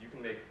of rooms. You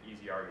can make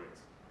easy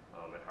arguments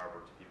at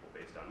Harvard to people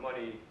based on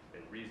money and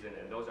reason,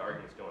 and those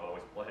arguments don't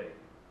always play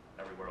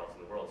everywhere else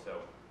in the world.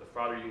 So the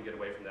farther you can get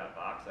away from that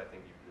box, I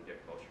think you can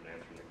get closer to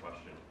answering the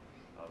question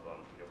of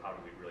how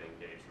do we really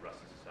engage the rest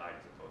of society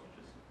as opposed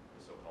to just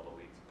the so-called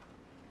elites.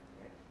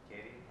 Okay.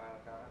 Katie, final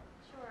comment?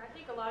 Sure. I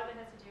think a lot of it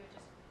has to do with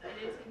it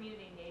is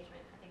community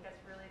engagement. I think that's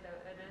really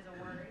it is a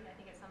worry. I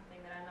think it's something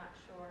that I'm not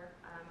sure.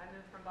 I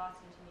moved from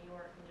Boston to New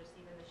York, and just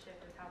even the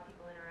shift of how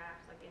people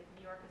interact. Like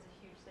New York is a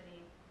huge city.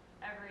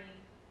 Every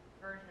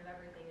version of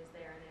everything is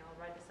there, and they all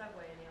ride the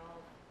subway,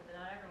 but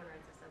not everyone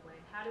rides the subway.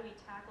 How do we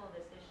tackle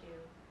this issue?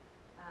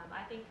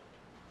 I think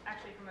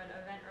actually from an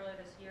event earlier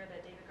this year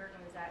that David Gergen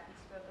was at. He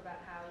spoke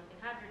about how you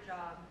can have your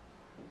job,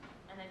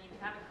 and then you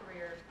can have a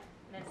career,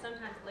 and then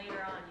sometimes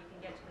later on you can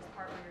get to this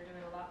part where you're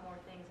doing a lot more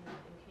things in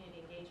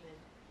community engagement.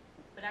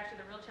 But actually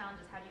the real challenge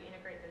is how do you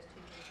integrate those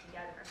two things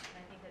together. And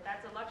I think that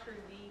that's a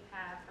luxury we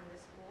have from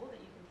this school,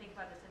 that you can think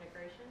about this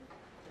integration,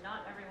 that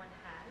not everyone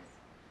has.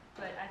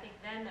 But I think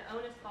then the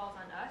onus falls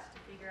on us to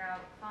figure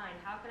out, fine,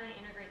 how can I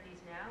integrate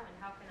these now, and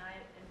how can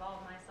I involve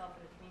myself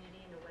in the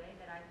community in a way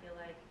that I feel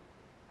like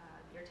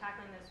you're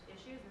tackling those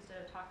issues instead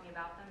of talking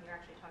about them, you're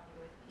actually talking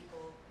with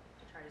people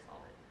to try to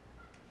solve it.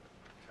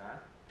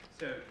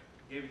 So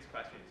David's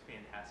question is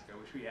fantastic. I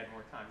wish we had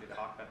more time to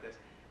talk about this.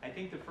 I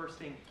think the first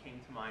thing that came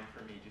to mind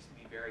for me, just to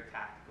be very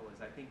tactical,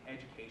 is I think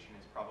education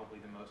is probably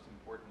the most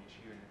important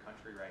issue in the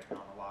country right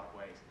now in a lot of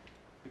ways.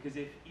 Because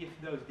if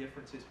those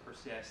differences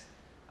persist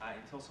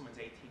until someone's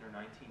 18 or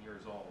 19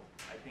 years old,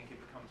 I think it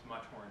becomes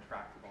much more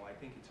intractable. I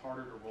think it's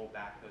harder to roll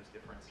back those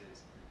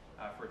differences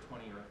for a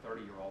 20 or a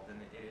 30-year-old than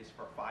it is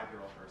for a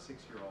 5-year-old or a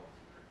 6-year-old.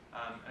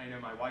 And I know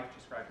my wife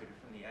just graduated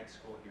from the ed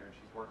school here, and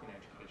she's working in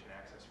education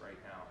access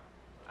right now.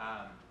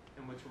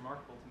 And what's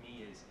remarkable to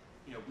me is,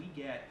 we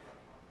get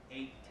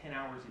 8-10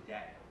 hours a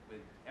day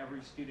with every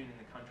student in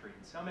the country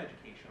in some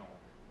educational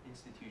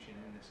institution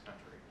in this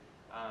country.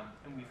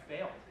 And we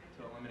failed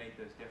to eliminate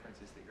those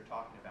differences that you're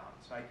talking about.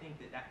 So I think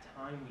that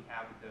time we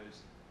have with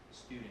those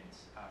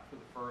students for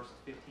the first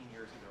 15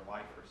 years of their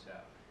life or so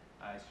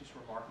is just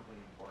remarkably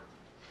important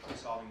to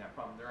solving that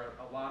problem. There are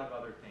a lot of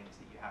other things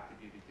that you have to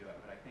do it,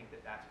 but I think that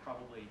that's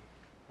probably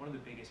one of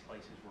the biggest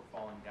places we're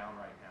falling down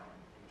right now in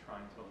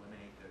trying to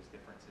eliminate those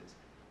differences.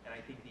 And I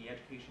think the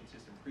education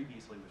system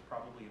previously was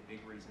probably a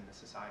big reason the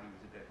society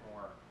was a bit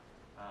more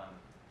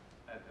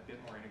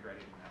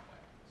integrated in that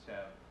way. So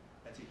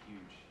that's a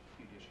huge,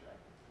 huge issue, I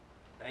think.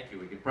 Thank you.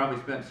 We could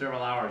probably spend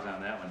several hours on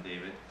that one,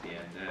 David,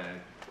 and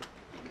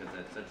because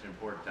that's such an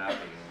important topic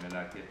and we may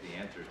not get the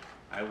answers.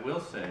 I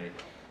will say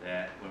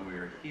that when we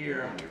are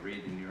here and we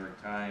read the New York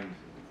Times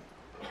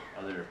and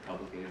other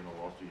publications in the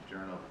Wall Street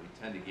Journal, we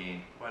tend to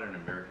gain quite an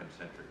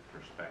American-centric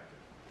perspective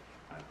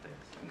on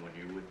things. And when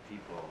you're with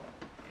people,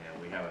 and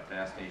we have a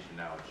fascination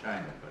now with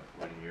China, but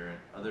when you're in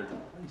other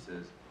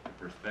places, the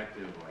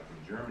perspective, like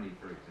in Germany,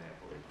 for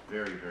example, is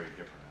very, very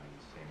different on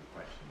these same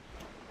questions.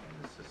 And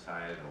the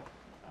societal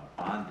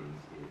bonding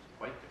is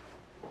quite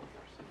different from what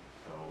we're seeing.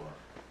 So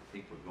I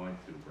think we're going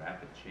through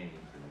rapid change,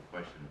 and the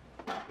question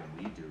of what can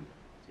we do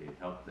to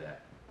help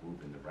that move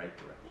in the right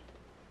direction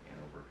and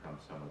overcome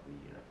some of the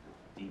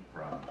deep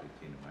problems we've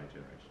seen in my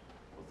generation.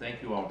 Well,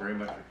 thank you all very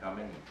much for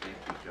coming, and thank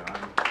you,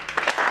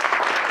 John.